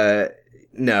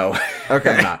 No. Okay.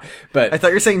 I'm not. But I thought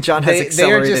you were saying John has they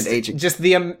are accelerated aging. just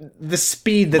the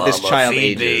speed that this Mama, child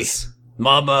feed me. ages.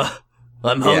 Mama,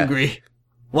 I'm Yeah. hungry.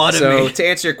 Water So me. to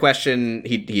answer your question,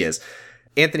 he is.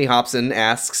 Anthony Hobson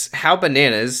asks, how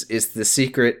bananas is the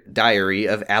secret diary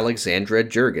of Alexandra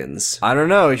Jurgens? I don't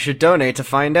know. You should donate to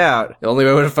find out. The only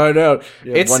way to find out.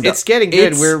 $1. It's getting good.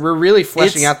 It's- We're really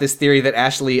fleshing it's- out this theory that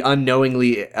Ashley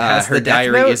unknowingly Has her the Death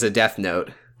diary Note? is a death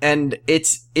note. And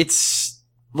it's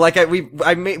like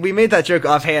we made that joke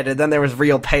offhand, and then there was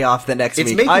real payoff the next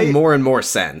It's week. making more and more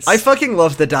sense. I fucking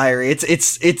love the diary.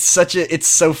 It's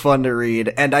so fun to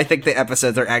read, and I think the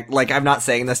episodes are like, I'm not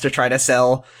saying this to try to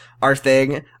sell our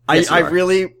thing. Yes, you I are.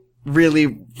 really,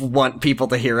 really want people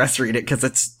to hear us read it because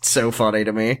it's so funny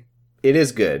to me. It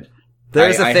is good.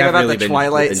 There's a I thing have about really the been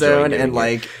Twilight enjoying Zone, doing and it.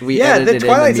 like we Yeah, edited the in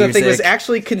Twilight Zone thing was music.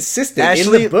 actually consistent. In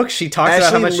Ashley- the book, she talks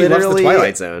about how much she loves the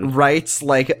Twilight Zone. Writes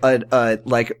like a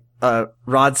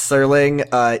Rod Serling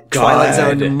Twilight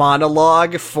Zone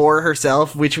monologue for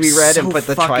herself, which we read So and put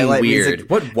the fucking Twilight weird. music.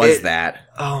 What was that?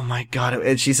 Oh my god!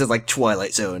 And she says like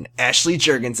Twilight Zone, Ashley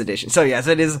Jurgens edition. So yes,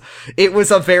 it is. It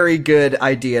was a very good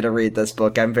idea to read this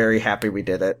book. I'm very happy we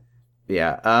did it.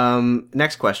 Yeah.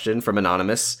 Next question from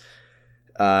Anonymous.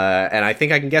 And I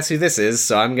think I can guess who this is,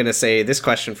 so I'm gonna say this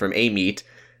question from Ameet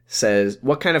says,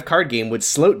 what kind of card game would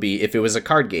Sloat be if it was a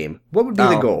card game? What would be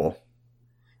the Oh. goal?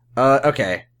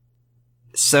 Okay.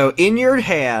 So in your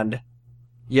hand,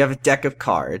 you have a deck of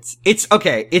cards. It's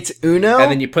Uno.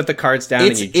 And then you put the cards down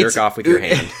and you jerk off with your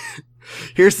hand.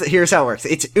 Here's how it works.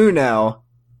 It's Uno.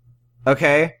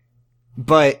 Okay?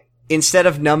 But instead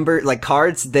of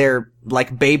cards, they're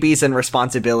like babies and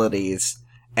responsibilities.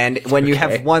 And when you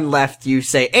have one left, you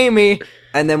say Amy,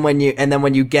 and then when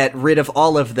you get rid of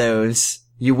all of those,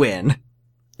 you win.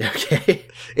 Okay.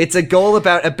 It's a goal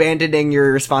about abandoning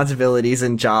your responsibilities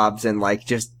and jobs and like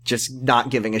just not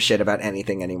giving a shit about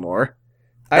anything anymore.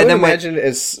 I And would then when- imagine it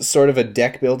as sort of a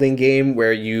deck building game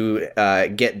where you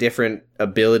get different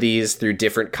abilities through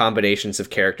different combinations of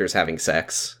characters having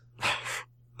sex.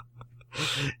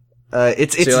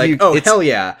 It's So you're like, it's, hell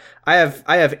yeah. I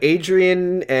have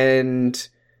Adrian and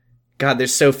God,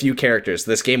 there's so few characters.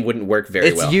 This game wouldn't work very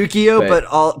it's well.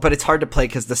 Yu-Gi-Oh, but it's hard to play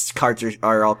because the cards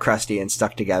are all crusty and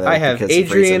stuck together. I have because of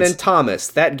Adrian reasons. and Thomas.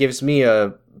 That gives me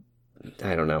a...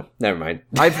 I don't know. Never mind.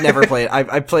 I've never played.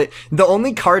 I played the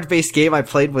only card-based game I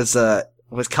played was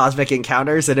Cosmic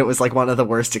Encounters, and it was like one of the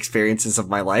worst experiences of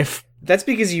my life. That's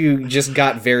because you just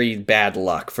got very bad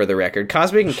luck, for the record.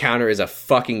 Cosmic Encounter is a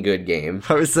fucking good game.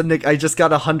 I just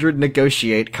got 100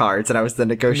 negotiate cards, and I was the The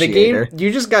negotiator. game,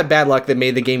 you just got bad luck that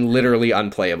made the game literally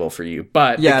unplayable for you.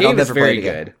 But Yeah, and the I'll game is never play very it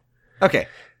again. good. Okay.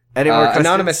 Any more questions?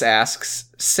 Anonymous asks,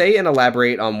 say and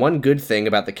elaborate on one good thing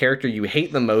about the character you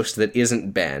hate the most that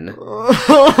isn't Ben.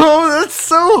 Oh, that's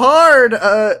so hard.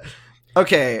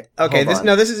 Okay. Okay, hold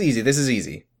on. this is easy. This is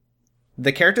easy.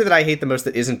 The character that I hate the most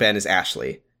that isn't Ben is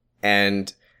Ashley.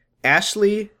 And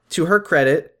Ashley, to her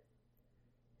credit,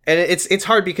 and it's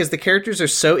hard because the characters are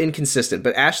so inconsistent,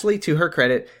 but Ashley, to her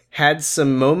credit, had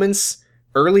some moments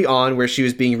early on where she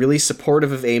was being really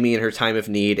supportive of Amy in her time of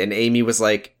need, and Amy was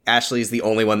like, Ashley's the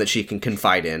only one that she can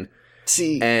confide in.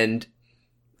 See, And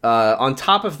on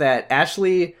top of that,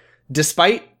 Ashley,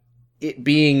 despite it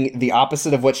being the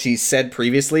opposite of what she said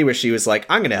previously, where she was like,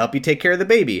 I'm going to help you take care of the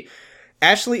baby,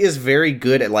 Ashley is very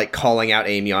good at like calling out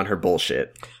Amy on her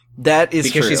bullshit that is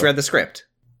because true. she's read the script.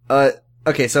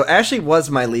 Okay, so Ashley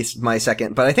was my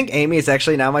second, but I think Amy is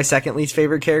actually now my second least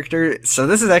favorite character. So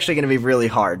this is actually going to be really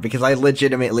hard because I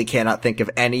legitimately cannot think of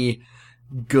any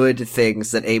good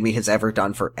things that Amy has ever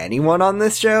done for anyone on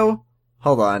this show.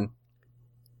 Hold on.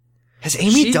 Has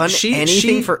Amy done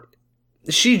anything for...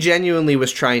 She genuinely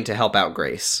was trying to help out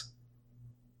Grace.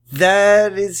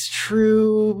 That is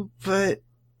true, but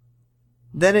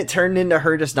then it turned into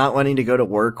her just not wanting to go to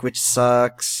work, which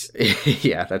sucks.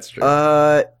 Yeah, that's true.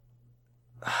 Fuck.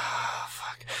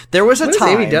 There was a what time...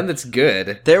 has Amy done that's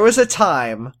good? There was a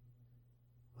time,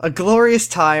 a glorious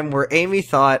time, where Amy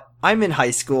thought, I'm in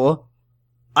high school.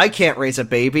 I can't raise a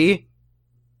baby.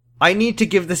 I need to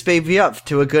give this baby up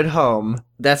to a good home.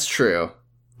 That's true.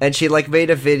 And she, like,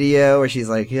 made a video where she's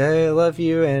like, yeah, I love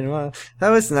you, and well, that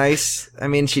was nice. I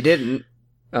mean, she didn't.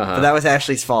 But that was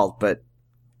Ashley's fault, but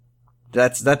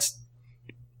that's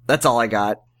all I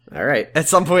got. All right. At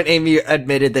some point, Amy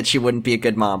admitted that she wouldn't be a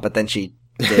good mom, but then she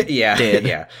did.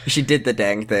 Yeah. She did the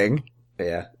dang thing.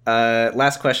 Yeah.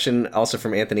 Last question, also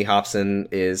from Anthony Hobson,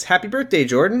 is Happy birthday,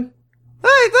 Jordan.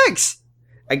 Hey, thanks!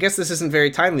 I guess this isn't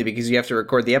very timely because you have to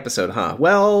record the episode, huh?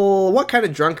 Well, what kind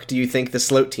of drunk do you think the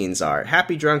Sloat teens are?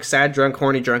 Happy drunk, sad drunk,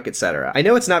 horny drunk, etc. I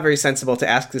know it's not very sensible to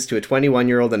ask this to a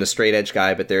 21-year-old and a straight-edge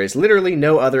guy, but there is literally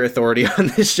no other authority on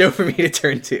this show for me to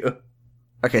turn to.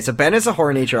 Okay, so Ben is a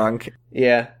horny drunk.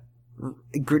 Yeah.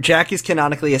 Jack is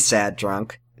canonically a sad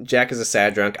drunk. Jack is a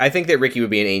sad drunk. I think that Ricky would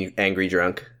be an angry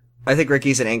drunk. I think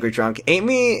Ricky's an angry drunk.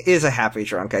 Amy is a happy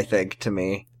drunk, I think, to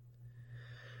me.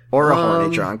 Or a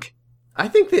horny drunk. I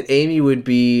think that Amy would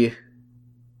be...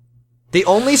 The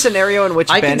only scenario in which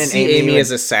Ben and Amy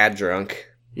as a sad drunk.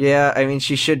 Yeah, I mean,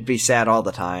 she should be sad all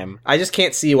the time. I just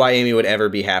can't see why Amy would ever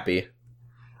be happy.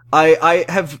 I've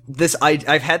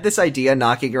had this idea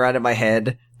knocking around in my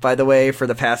head, by the way, for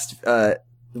the past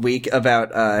week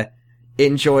about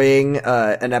enjoying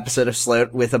an episode of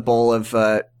Sloat with a bowl of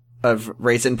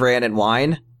Raisin Bran and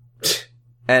wine.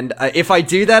 And if I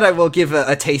do that, I will give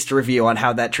a taste review on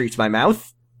how that treats my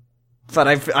mouth. But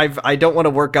I don't want to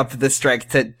work up the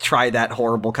strength to try that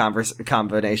horrible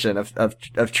combination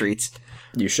of treats.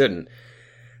 You shouldn't.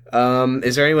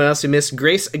 Is there anyone else who missed?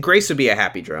 Grace would be a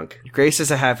happy drunk. Grace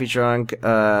is a happy drunk.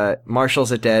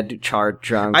 Marshall's a dead, charred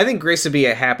drunk. I think Grace would be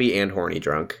a happy and horny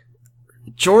drunk.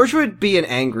 George would be an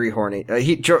angry horny.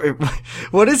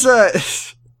 What is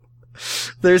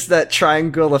there's that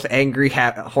triangle of angry,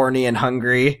 horny, and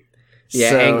hungry.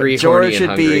 Yeah, so angry, George horny, and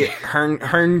would be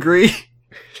hungry.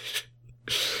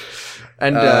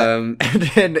 And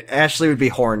then Ashley would be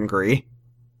horngry.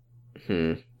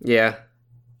 Yeah.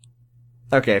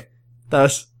 Okay. That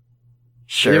was...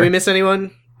 Sure. Did we miss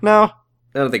anyone? No.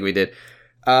 I don't think we did.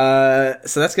 So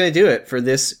that's going to do it for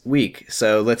this week.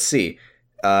 So let's see.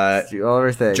 Do all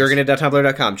our things.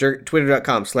 Jurgenit.tumblr.com,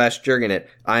 twitter.com/Jurgenit.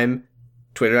 I'm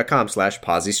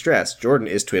twitter.com/PausyStress. Jordan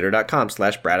is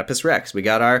twitter.com/BradipusRex. We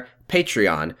got our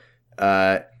Patreon,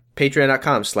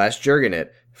 patreon.com/Jurgenit.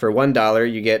 For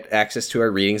 $1, you get access to our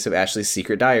readings of Ashley's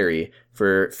Secret Diary.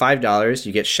 For $5,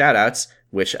 you get shoutouts,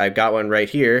 which I've got one right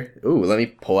here. Ooh, let me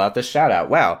pull out the shoutout.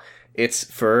 Wow. It's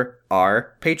for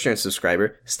our Patreon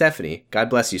subscriber, Stephanie.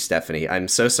 God bless you, Stephanie. I'm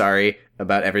so sorry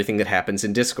about everything that happens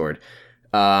in Discord.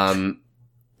 That'll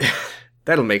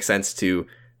make sense to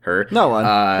her. No one.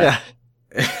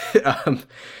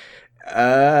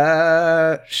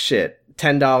 Shit.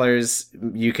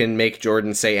 $10, you can make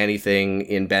Jordan say anything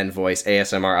in Ben voice,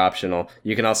 ASMR optional.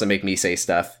 You can also make me say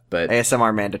stuff, but...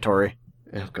 ASMR mandatory.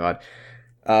 Oh, God.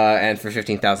 And for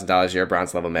 $15,000, you're a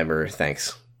bronze level member.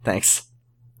 Thanks.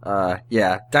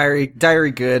 Yeah.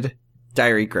 Diary good.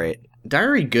 Diary great.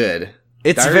 Diary good.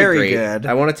 It's diary very great. good.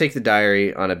 I want to take the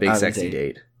diary on a big sexy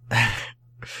date.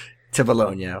 To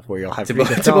Bologna, where you'll have to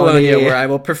Bologna, where I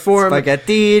will perform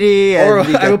spaghetti, or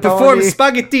I will perform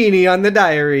spaghettini on the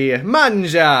diary.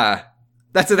 Mangia.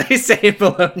 That's what they say in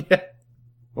Bologna.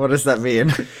 What does that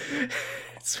mean?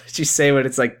 It's what you say when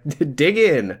it's like, dig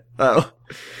in. Oh,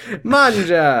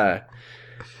 Manja.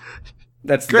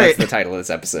 That's great. That's the title of this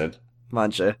episode.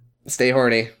 Manja. Stay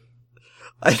horny.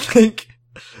 I think.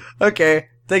 Okay.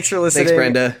 Thanks for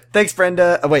listening. Thanks,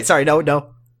 Brenda. Oh, wait, sorry.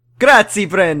 No. Grazie,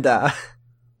 Brenda.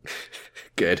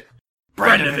 Good.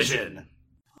 Brendavision.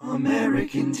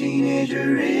 American Teenager